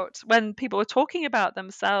about when people were talking about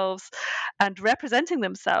themselves and representing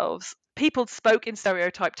themselves, people spoke in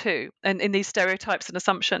stereotype too, and in these stereotypes and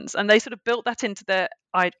assumptions, and they sort of built that into their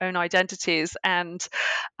own identities, and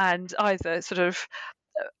either sort of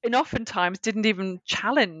and oftentimes didn't even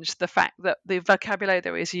challenge the fact that the vocabulary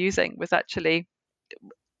they was using was actually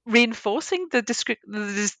reinforcing the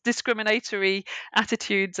discriminatory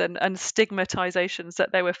attitudes and stigmatizations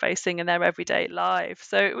that they were facing in their everyday life.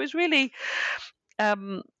 So it was really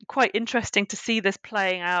quite interesting to see this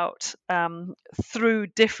playing out through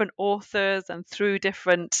different authors and through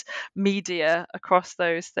different media across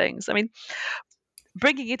those things. I mean,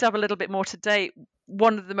 bringing it up a little bit more to date,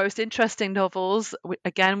 one of the most interesting novels,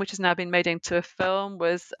 again, which has now been made into a film,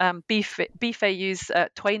 was Bi Feiyu's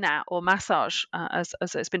Tui Na, or Massage, as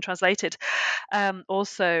it's been translated,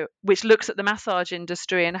 also, which looks at the massage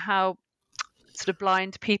industry and how sort of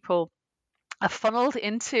blind people are funneled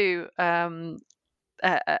into an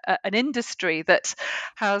industry that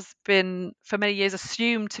has been for many years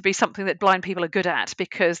assumed to be something that blind people are good at,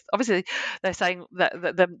 because obviously they're saying that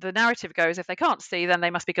the narrative goes, if they can't see, then they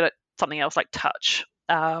must be good at something else like touch.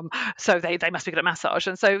 So they must be good at massage.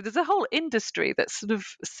 And so there's a whole industry that's sort of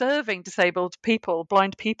serving disabled people,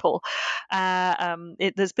 blind people.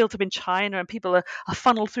 There's built up in China, and people are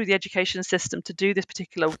funneled through the education system to do this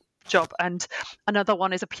particular job. And another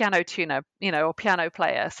one is a piano tuner, or piano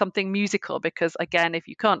player, something musical, because again, if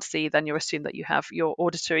you can't see, then you're assumed that you have your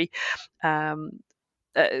auditory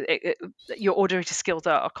your auditory skills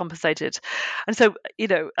are compensated. And so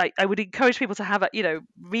I would encourage people to have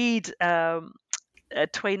read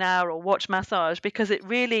Tui Na or watch Massage, because it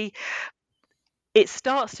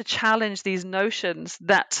starts to challenge these notions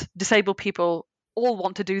that disabled people all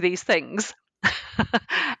want to do these things.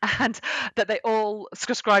 And that they all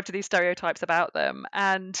subscribe to these stereotypes about them.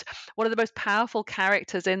 And one of the most powerful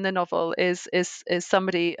characters in the novel is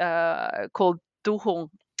somebody called Du Hong,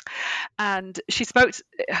 and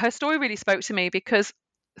her story really spoke to me, because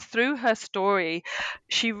through her story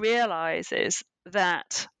she realizes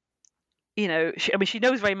that she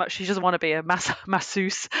knows very much she doesn't want to be a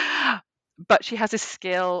masseuse, but she has a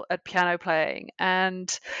skill at piano playing,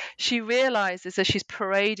 and she realizes as she's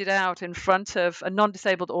paraded out in front of a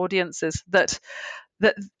non-disabled audiences that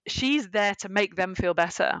she's there to make them feel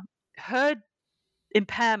better. Her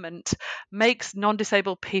impairment makes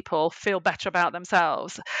non-disabled people feel better about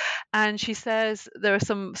themselves. And she says there are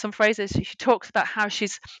some phrases. She talks about how she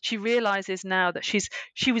realizes now that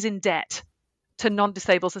she was in debt to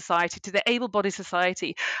non-disabled society, to the able-bodied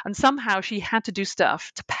society, and somehow she had to do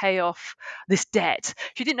stuff to pay off this debt.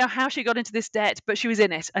 She didn't know how she got into this debt, but she was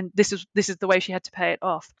in it, and this is the way she had to pay it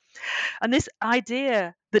off. And this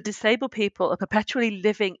idea that disabled people are perpetually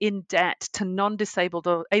living in debt to non-disabled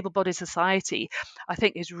or able-bodied society, I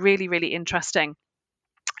think is really, really interesting.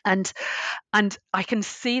 And I can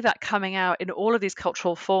see that coming out in all of these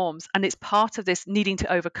cultural forms, and it's part of this needing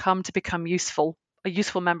to overcome to become a useful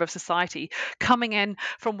member of society, coming in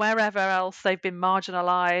from wherever else they've been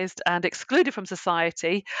marginalized and excluded from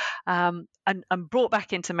society, and brought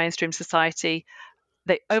back into mainstream society.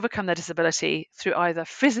 They overcome their disability through either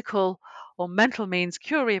physical or mental means,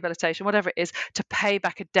 cure, rehabilitation, whatever it is, to pay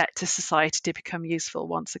back a debt to society to become useful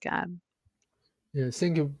once again. Yeah,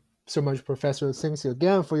 thank you so much, Professor. Thanks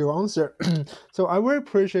again for your answer. So I very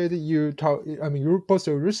appreciate you talk. I mean, you're both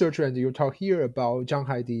a researcher and you talk here about Zhang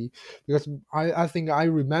Haidi, because I think I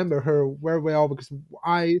remember her very well, because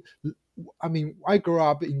I mean, I grew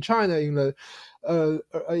up in China in the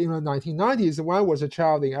 1990s. When I was a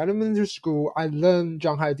child in elementary school, I learned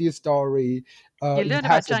Zhang Haidi's story. You In learn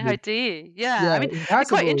about Zhang passively. Haidi. Yeah. Yeah, I mean, in the quite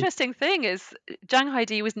passively. interesting thing is Zhang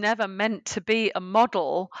Haidi was never meant to be a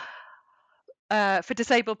model for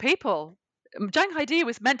disabled people. Zhang Haidi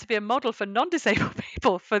was meant to be a model for non-disabled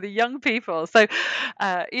people, for the young people. So,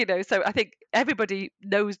 so I think everybody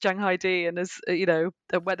knows Zhang Haidi, and as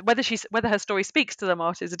whether her story speaks to them or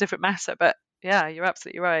not is a different matter. But yeah, you're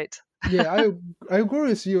absolutely right. Yeah, I agree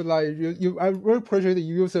with you. Like I very appreciate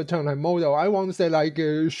you use the term like model. I want to say like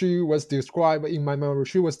she was described in my memory.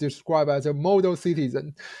 She was described as a model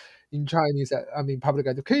citizen in Chinese. I mean public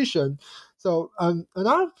education. So and I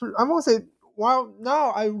want to say, well, now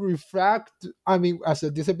I reflect. I mean, as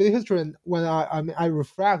a disability historian, when I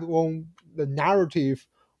reflect on the narrative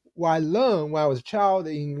what I learned when I was a child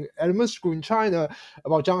in elementary school in China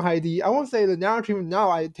about Zhang Haidi. I won't say the narrative now.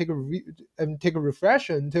 I take a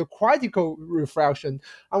reflection, take a critical reflection.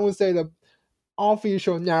 I won't say the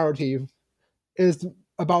official narrative is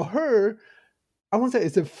about her. I won't say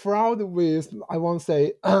it's a fraud with, I won't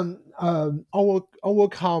say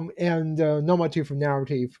overcome and normative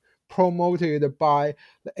narrative promoted by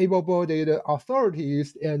the able-bodied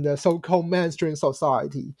authorities and the so-called mainstream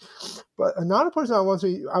society. But another person I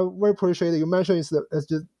very appreciate that you mentioned is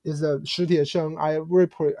Shi Tiesheng. I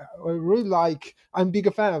really like. I'm a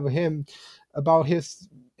big fan of him about his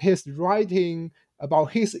writing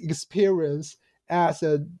about his experience as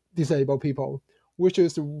a disabled people, which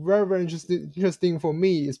is very, very interesting for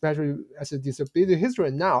me, especially as a disability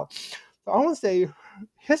historian now. So I want to say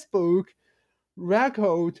his book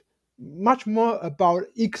record much more about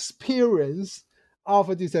experience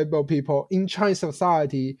of disabled people in Chinese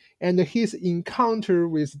society and his encounter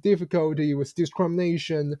with difficulty, with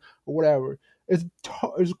discrimination, or whatever. It's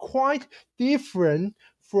quite different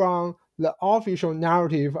from the official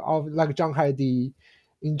narrative of like Zhang Haidi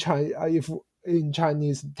in China, if in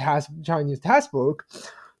Chinese textbook.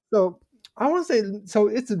 So I want to say, so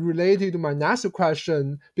it's related to my next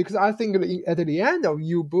question, because I think at the end of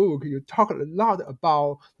your book, you talk a lot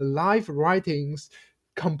about the life writings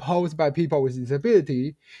composed by people with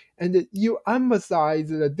disability, and you emphasize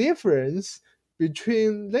the difference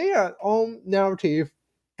between their own narrative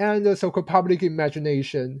and the so-called public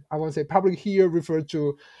imagination. I want to say public here refers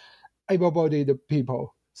to able-bodied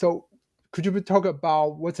people. So could you talk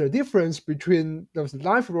about what's the difference between those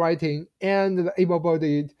life writing and the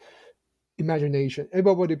able-bodied imagination,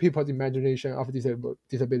 able-bodied people's imagination of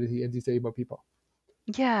disability and disabled people?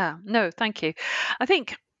 Yeah, no, thank you. I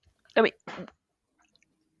mean,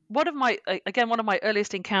 one of my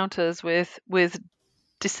earliest encounters with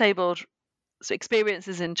disabled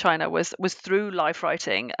experiences in China was through life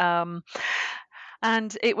writing.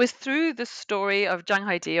 And it was through the story of Zhang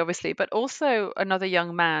Haidi, obviously, but also another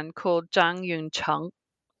young man called Zhang Yuncheng.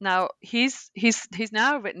 Now he's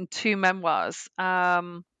now written two memoirs,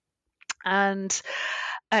 and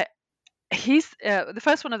he's the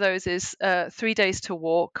first one of those is 3 Days to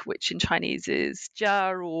Walk, which in Chinese is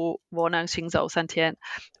加入我能行走3天.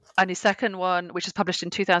 And his second one, which was published in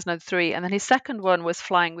 2003, and then his second one was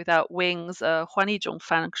Flying Without Wings, 换一种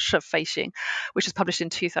方式飞行, which was published in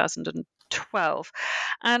 2012.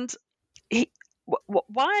 And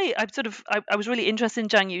why I was really interested in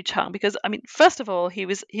Zhang Yucheng, because I mean, first of all,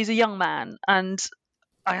 he's a young man, and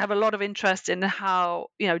I have a lot of interest in how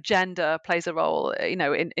gender plays a role,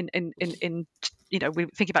 in we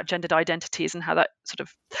think about gendered identities and how that sort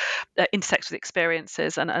of intersects with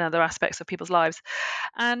experiences and other aspects of people's lives.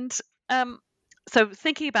 And so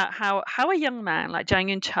thinking about how a young man like Zhang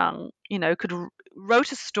Yuncheng,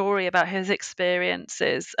 wrote a story about his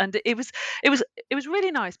experiences, and it was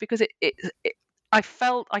really nice because I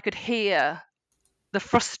felt I could hear the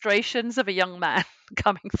frustrations of a young man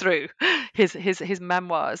coming through his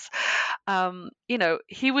memoirs.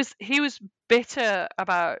 He was bitter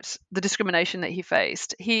about the discrimination that he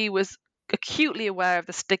faced. He was acutely aware of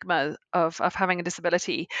the stigma of having a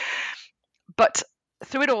disability, but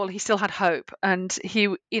through it all, he still had hope. And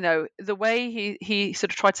the way he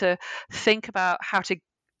sort of tried to think about how to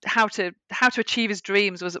achieve his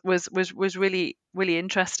dreams was really, really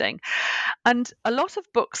interesting. And a lot of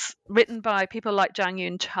books written by people like Zhang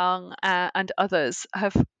Yuncheng and others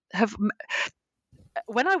have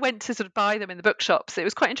when I went to sort of buy them in the bookshops, it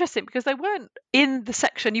was quite interesting because they weren't in the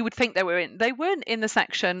section you would think they were in. They weren't in the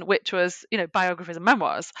section which was, biographies and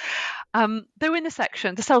memoirs. They were in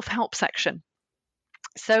the self-help section.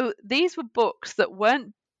 So these were books that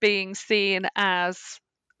weren't being seen as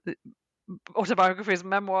autobiographies,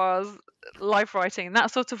 memoirs, life writing in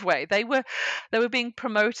that sort of way. They were being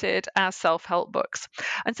promoted as self-help books.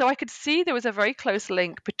 And so I could see there was a very close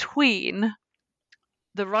link between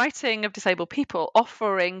the writing of disabled people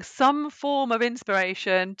offering some form of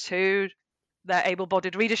inspiration to their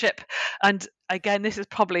able-bodied readership. And again, this is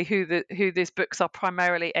probably who these books are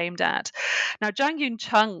primarily aimed at. Now, Zhang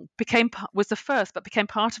Yuncheng was the first, but became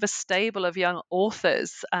part of a stable of young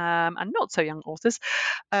authors and not so young authors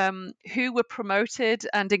who were promoted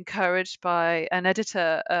and encouraged by an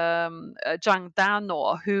editor, Zhang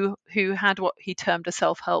Daonor, who had what he termed a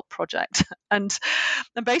self-help project. And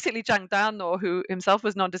basically, Zhang Daonor, who himself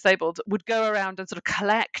was non-disabled, would go around and sort of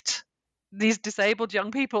collect these disabled young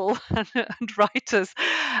people and writers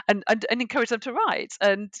and encourage them to write.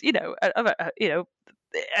 And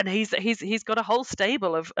and he's got a whole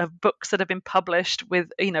stable of books that have been published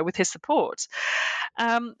with his support.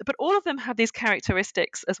 But all of them have these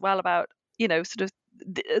characteristics as well about sort of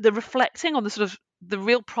the reflecting on the sort of the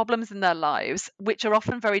real problems in their lives, which are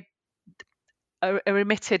often very are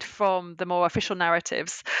omitted from the more official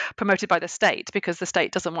narratives promoted by the state, because the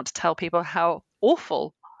state doesn't want to tell people how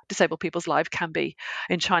awful disabled people's life can be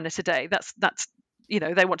in China today. That's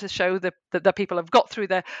they want to show that people have got through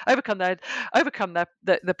overcome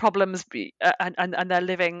the problems and they're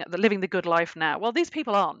living the good life now. Well, these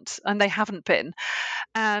people aren't, and they haven't been,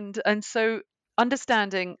 and so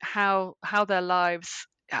understanding how their lives,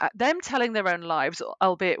 them telling their own lives,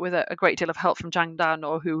 albeit with a great deal of help from Zhang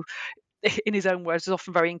Daonor, who in his own words, is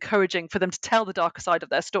often very encouraging for them to tell the darker side of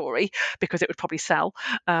their story, because it would probably sell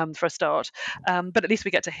for a start. But at least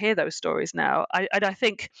we get to hear those stories now. I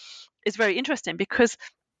think it's very interesting, because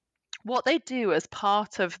what they do as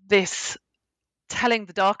part of this telling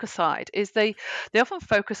the darker side is they often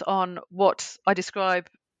focus on what I describe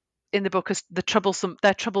in the book as their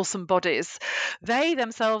troublesome bodies. They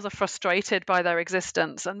themselves are frustrated by their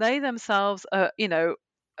existence, and they themselves are,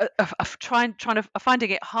 finding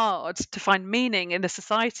it hard to find meaning in a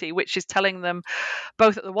society which is telling them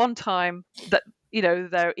both at the one time that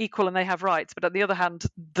they're equal and they have rights, but at the other hand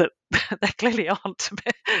that they clearly aren't,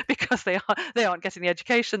 because they aren't getting the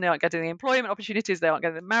education, they aren't getting the employment opportunities, they aren't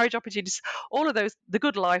getting the marriage opportunities, all of those, the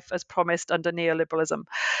good life as promised under neoliberalism.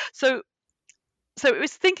 So it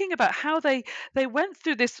was thinking about how they went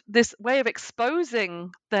through this way of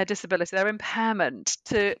exposing their disability, their impairment,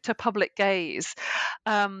 to public gaze,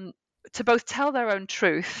 to both tell their own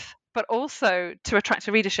truth, but also to attract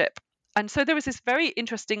a readership. And so there was this very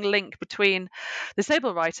interesting link between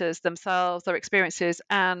disabled writers themselves, their experiences,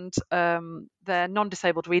 and their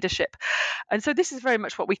non-disabled readership. And so this is very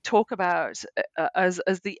much what we talk about as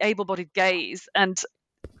the able-bodied gaze. And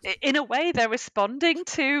in a way, they're responding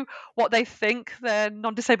to what they think their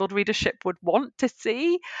non-disabled readership would want to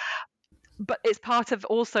see, but it's part of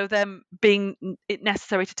also them being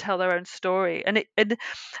necessary to tell their own story. And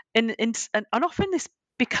often this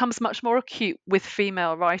becomes much more acute with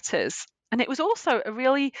female writers. And it was also a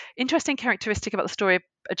really interesting characteristic about the story of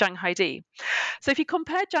Zhang Haidi. So if you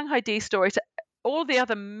compare Zhang Haidi's story to all the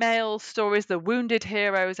other male stories, the wounded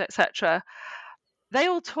heroes, etc., they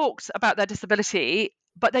all talked about their disability,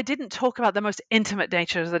 but they didn't talk about the most intimate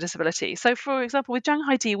nature of the disability. So, for example, with Zhang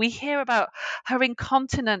Haidi, we hear about her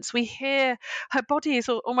incontinence. We hear her body is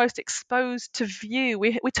almost exposed to view.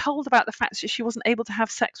 We're told about the fact that she wasn't able to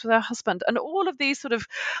have sex with her husband, and all of these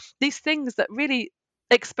these things that really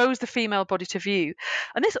expose the female body to view.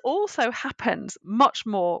 And this also happens much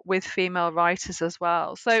more with female writers as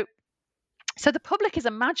well. So the public is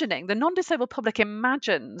imagining, the non-disabled public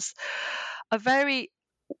imagines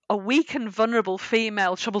a weak and vulnerable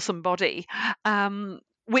female troublesome body,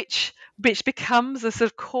 which becomes a sort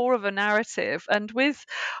of core of a narrative. And with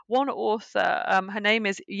one author, her name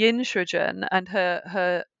is Yin Shujun, and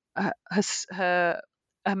her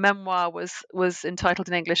her memoir was entitled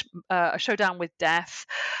in English A Showdown with Death,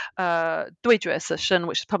 对决死神,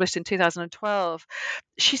 which was published in 2012.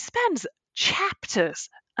 She spends chapters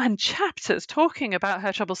and chapters talking about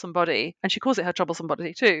her troublesome body, and she calls it her troublesome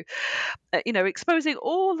body too, exposing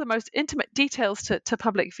all the most intimate details to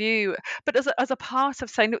public view, but as a part of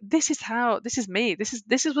saying, this is me,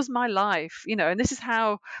 this was my life, and this is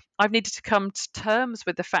how I've needed to come to terms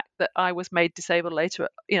with the fact that I was made disabled later,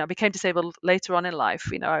 became disabled later on in life.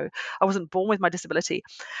 I wasn't born with my disability.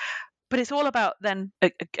 But it's all about then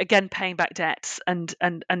again paying back debts and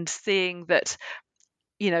seeing that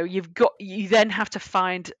you then have to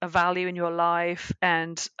find a value in your life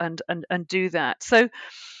and do that. So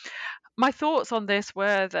my thoughts on this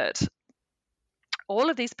were that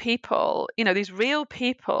all of these people, these real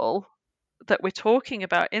people that we're talking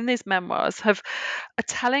about in these memoirs are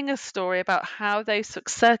telling a story about how they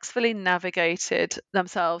successfully navigated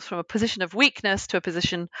themselves from a position of weakness to a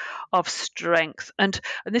position of strength. And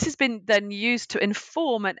this has been then used to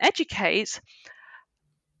inform and educate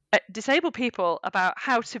disabled people about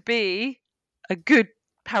how to be a good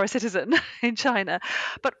paracitizen in China,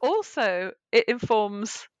 but also it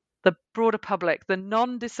informs the broader public, the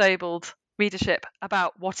non-disabled readership,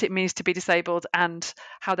 about what it means to be disabled and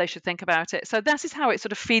how they should think about it. So that is how it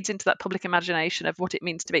sort of feeds into that public imagination of what it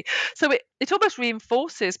means to be. So it almost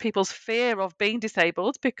reinforces people's fear of being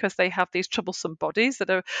disabled because they have these troublesome bodies that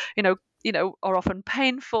are, are often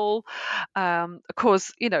painful,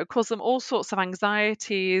 cause them all sorts of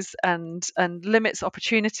anxieties and limits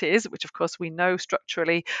opportunities, which of course we know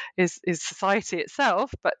structurally is society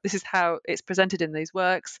itself, but this is how it's presented in these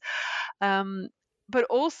works. But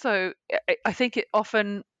also, I think it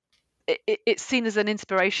often it's seen as an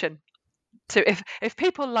inspiration. So if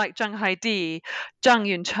people like Zhang Haidi, Zhang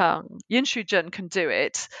Yuncheng, Yin Shuzhen can do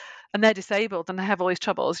it, and they're disabled and they have all these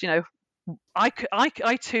troubles, I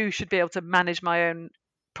too should be able to manage my own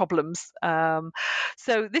problems.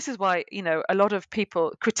 So this is why a lot of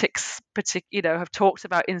critics have talked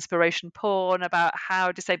about inspiration porn, about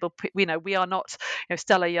how disabled we are not.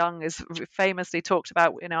 Stella Young has famously talked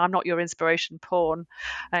about I'm not your inspiration porn,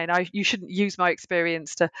 and you shouldn't use my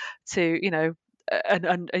experience to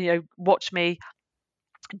watch me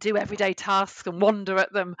do everyday tasks and wonder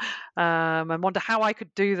at them, and wonder how I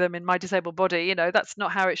could do them in my disabled body. That's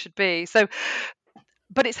not how it should be. So,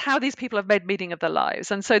 but it's how these people have made meaning of their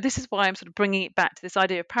lives. And so this is why I'm sort of bringing it back to this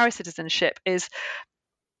idea of paracitizenship, is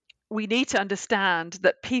we need to understand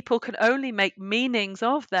that people can only make meanings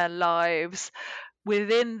of their lives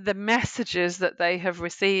within the messages that they have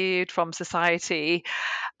received from society.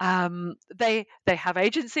 They have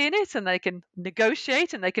agency in it, and they can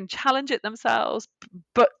negotiate and they can challenge it themselves,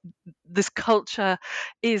 but this culture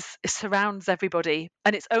surrounds everybody,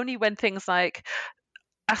 and it's only when things like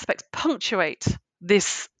aspects punctuate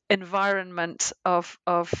this environment of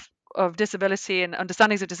disability and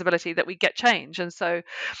understandings of disability that we get change. And so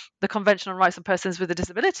the Convention on Rights of Persons with a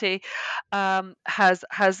Disability has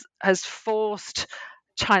forced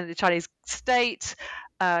the Chinese state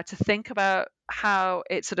to think about how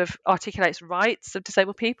it sort of articulates rights of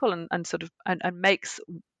disabled people and makes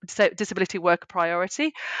disability work a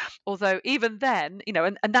priority. Although even then,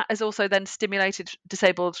 and that has also then stimulated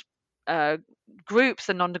disabled groups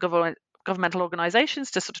and non-governmental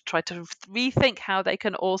organizations to sort of try to rethink how they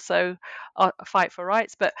can also fight for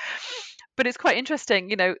rights. But it's quite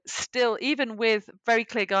interesting, still, even with very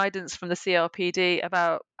clear guidance from the CRPD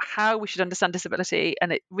about how we should understand disability,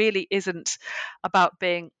 and it really isn't about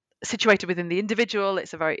being situated within the individual.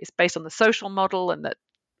 It's based on the social model, and that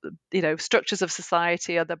structures of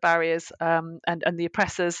society are the barriers and the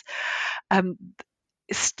oppressors.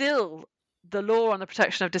 Still, the law on the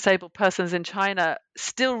protection of disabled persons in China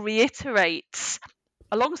still reiterates,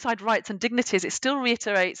 alongside rights and dignities, it still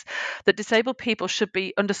reiterates that disabled people should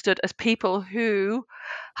be understood as people who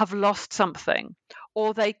have lost something,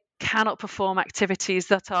 or they cannot perform activities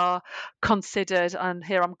that are considered, and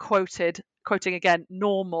here I'm quoting again,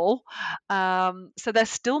 normal. So they're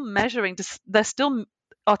still they're still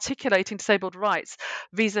articulating disabled rights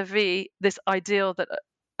vis-a-vis this ideal that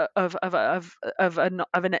of a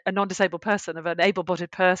non-disabled person, of an able-bodied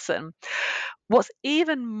person. What's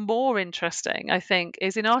even more interesting, I think,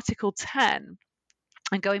 is in Article 10,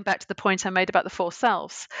 and going back to the point I made about the four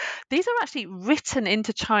selves, these are actually written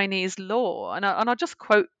into Chinese law, and I'll just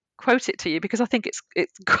quote it to you because I think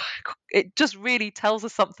it just really tells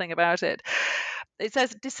us something about it. it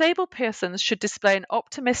says disabled persons should display an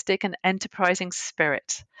optimistic and enterprising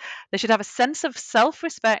spirit. They should have a sense of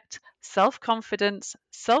self-respect, self-confidence,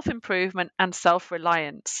 self-improvement, and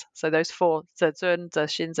self-reliance. So those four, 自尊, 自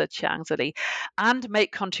信, 自强, 自立, and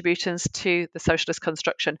make contributions to the socialist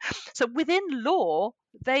construction. So within law,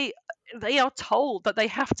 they are told that they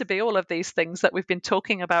have to be all of these things that we've been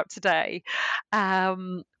talking about today,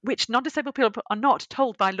 which non-disabled people are not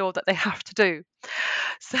told by law that they have to do.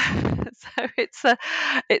 So it's I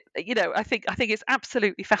think it's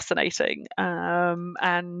absolutely fascinating,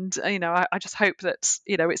 and I just hope that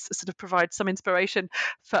it sort of provides some inspiration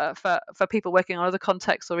for people working on other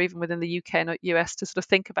contexts or even within the UK and US to sort of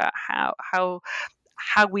think about how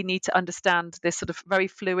we need to understand this sort of very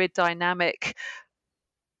fluid, dynamic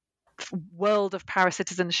world of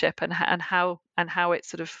paracitizenship and how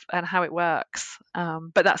it works.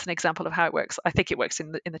 But that's an example of how it works. I think it works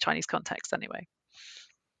in the Chinese context anyway.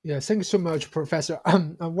 Yeah, thank you so much, Professor.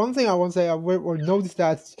 One thing I want to say, I will notice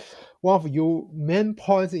that one of your main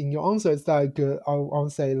points in your answer is like I want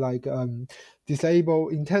to say like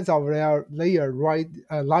disabled in terms of their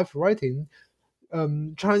life writing.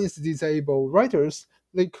 Chinese disabled writers,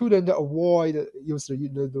 they couldn't avoid use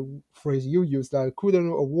the phrase you used, that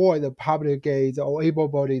couldn't avoid the public gaze or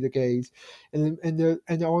able-bodied gaze, and I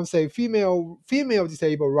want to say female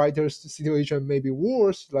disabled writers' situation may be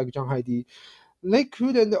worse, like Zhang Haidi. They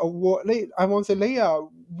couldn't avoid. I want to say they are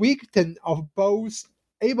victim of both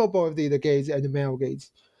able-bodied gaze and male gaze.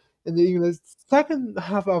 And in the second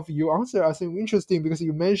half of your answer, I think interesting because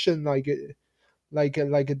you mentioned you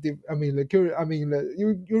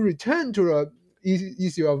return to the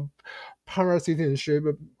issue of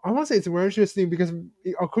paracitizenship. I want to say it's very interesting because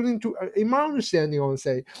according to in my understanding, I want to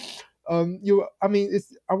say,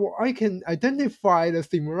 I can identify the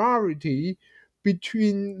similarity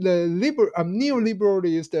between the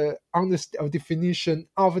neoliberalist definition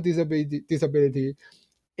of disability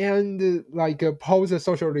and like a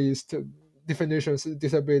post-socialist definitions of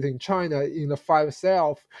disability in China in the five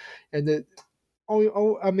self, and the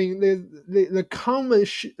common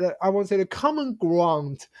I want to say the common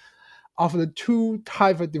ground of the two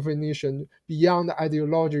type of definition beyond the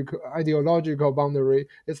ideological boundary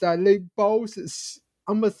is that they both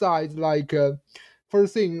emphasize like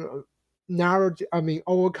first thing narrative.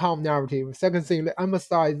 Overcome narrative. Second thing, they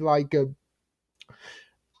emphasize like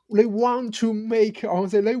they want to make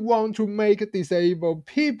disabled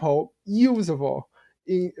people useful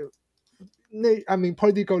in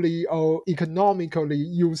politically or economically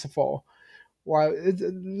useful. While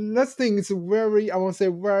that thing is very, I want to say,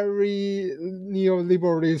 very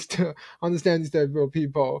neoliberalist understand disabled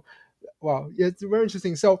people. Wow, yeah, it's very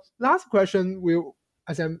interesting. So last question will,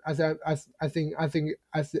 as you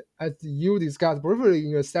discussed briefly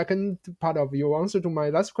in the second part of your answer to my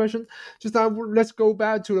last question, just now let's go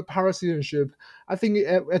back to the paracitizenship. I think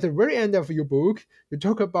at the very end of your book, you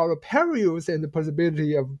talk about the perils and the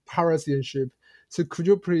possibility of paracitizenship. So could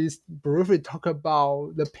you please briefly talk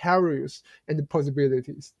about the perils and the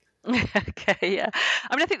possibilities? Okay, yeah.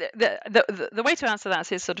 I mean, I think that the way to answer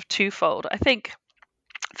that is sort of twofold. I think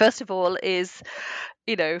first of all is,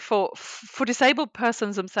 for disabled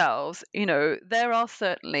persons themselves, there are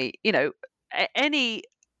certainly, any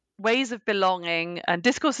ways of belonging and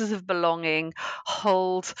discourses of belonging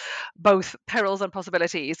hold both perils and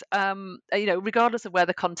possibilities, regardless of where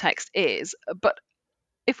the context is. But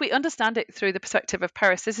if we understand it through the perspective of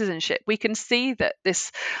paracitizenship, we can see that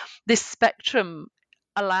this spectrum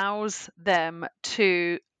allows them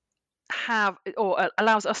to have, or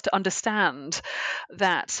allows us to understand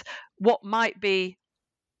that what might be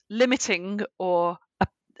limiting or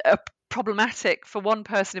a problematic for one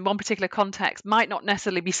person in one particular context might not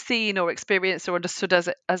necessarily be seen or experienced or understood as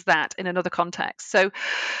that in another context. So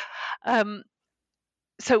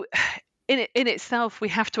in itself, we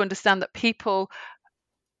have to understand that people,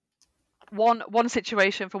 one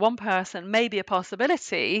situation for one person may be a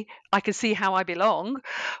possibility. I can see how I belong,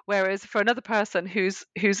 whereas for another person who's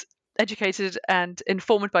educated and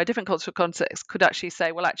informed by a different cultural context could actually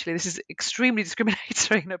say, well, actually, this is extremely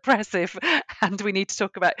discriminatory and oppressive, and we need to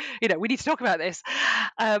talk about this.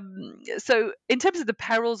 So in terms of the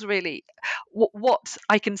perils, really, what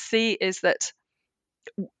I can see is that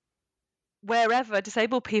wherever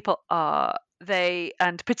disabled people are,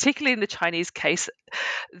 and particularly in the Chinese case,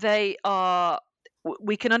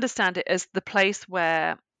 we can understand it as the place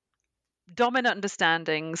where dominant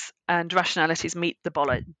understandings and rationalities meet the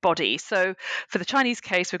body. So for the Chinese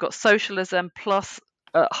case, we've got socialism plus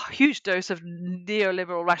a huge dose of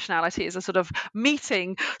neoliberal rationality as a sort of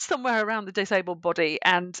meeting somewhere around the disabled body,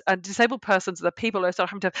 and disabled persons are the people who are sort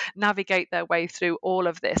of having to navigate their way through all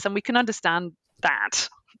of this. And we can understand that.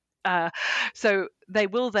 So they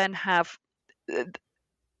will then have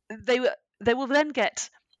they will then get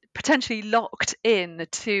potentially locked in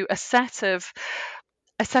to a set of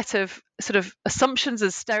sort of assumptions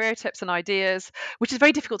and stereotypes and ideas, which is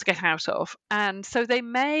very difficult to get out of. And so they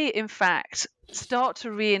may, in fact, start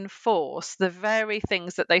to reinforce the very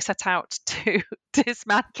things that they set out to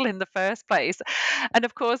dismantle in the first place. And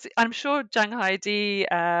of course, I'm sure Zhang Haidi,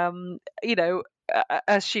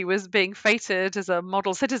 as she was being feted as a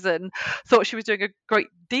model citizen, thought she was doing a great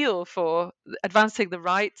deal for advancing the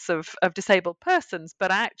rights of disabled persons.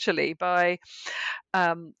 But actually, by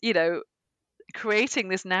creating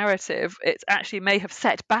this narrative, it actually may have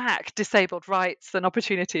set back disabled rights and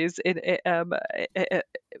opportunities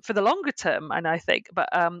for the longer term. And I think, but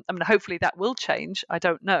hopefully that will change. I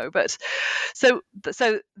don't know, but so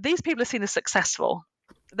these people are seen as successful.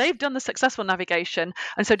 They've done the successful navigation,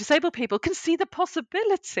 and so disabled people can see the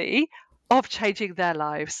possibility of changing their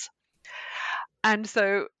lives. And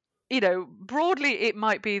so, broadly, it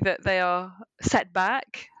might be that they are set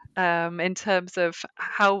back in terms of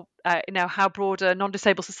how broader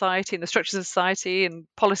non-disabled society and the structures of society and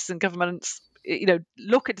policies and governments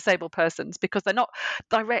look at disabled persons, because they're not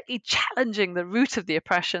directly challenging the root of the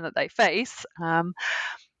oppression that they face,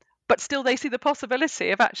 but still they see the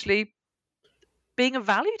possibility of actually being of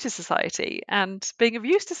value to society and being of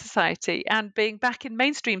use to society and being back in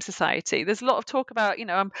mainstream society. There's a lot of talk about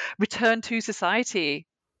return to society,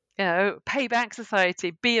 pay back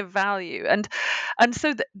society, be of value, and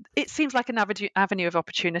so it seems like an avenue of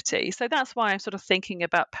opportunity. So that's why I'm sort of thinking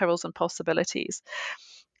about perils and possibilities.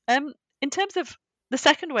 In terms of the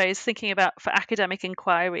second way is thinking about for academic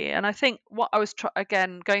inquiry, and I think what I was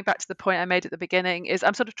again going back to the point I made at the beginning is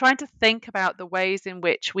I'm sort of trying to think about the ways in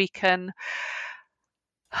which we can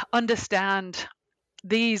understand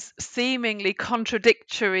these seemingly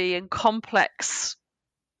contradictory and complex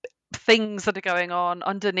things that are going on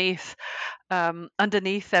underneath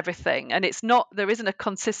everything. And there isn't a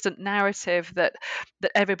consistent narrative that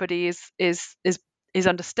everybody is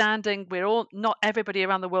understanding. Not everybody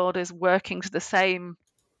around the world is working to the same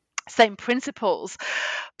principles.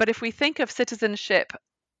 But if we think of citizenship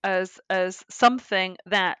as something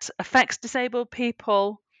that affects disabled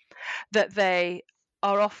people, that they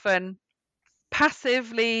are often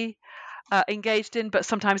passively engaged in, but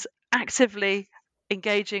sometimes actively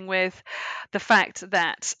engaging with, the fact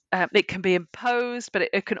that it can be imposed, but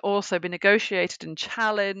it can also be negotiated and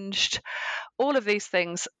challenged, all of these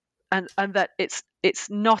things, and that it's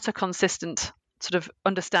not a consistent sort of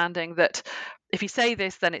understanding that if you say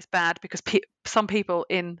this, then it's bad, because some people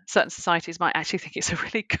in certain societies might actually think it's a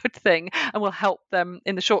really good thing and will help them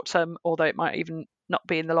in the short term, although it might even not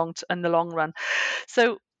be in the long run.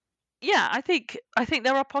 So yeah, I think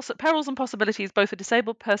there are perils and possibilities both for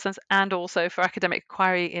disabled persons and also for academic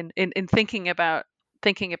inquiry in thinking about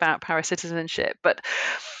paracitizenship. But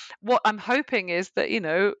what I'm hoping is that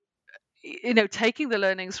taking the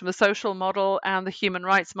learnings from the social model and the human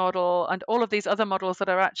rights model and all of these other models that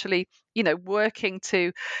are actually working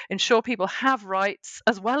to ensure people have rights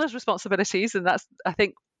as well as responsibilities, and that's, I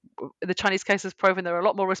think, the Chinese case has proven there are a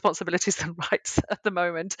lot more responsibilities than rights at the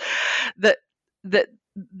moment,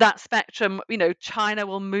 that spectrum, China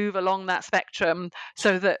will move along that spectrum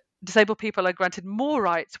so that disabled people are granted more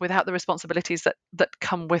rights without the responsibilities that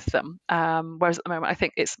come with them. Whereas at the moment, I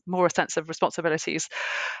think it's more a sense of responsibilities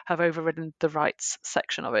have overridden the rights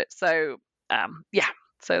section of it. So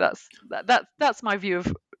so that's my view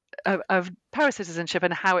of paracitizenship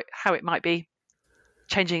and how it might be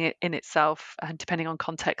changing it in itself, and depending on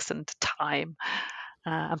context and time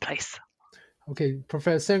and place. Okay,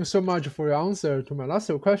 Professor, thanks so much for your answer to my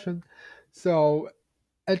last question. So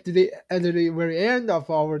at the very end of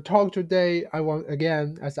our talk today, I want,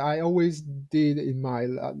 again, as I always did in my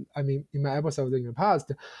episodes in the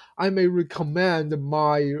past, I may recommend the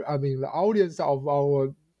audience of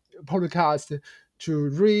our podcast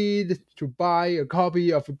to buy a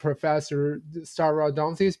copy of Professor Sarah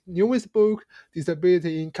Dauncey's newest book,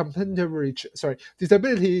 Disability in Contemporary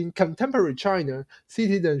China,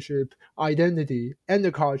 Citizenship, Identity,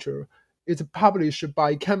 and Culture. It's published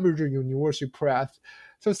by Cambridge University Press.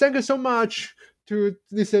 So thank you so much to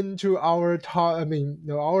listen to our talk.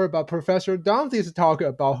 About Professor Dauncey's talk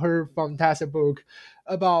about her fantastic book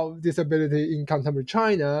about disability in contemporary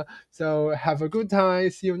China. So have a good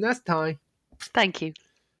time. See you next time. Thank you.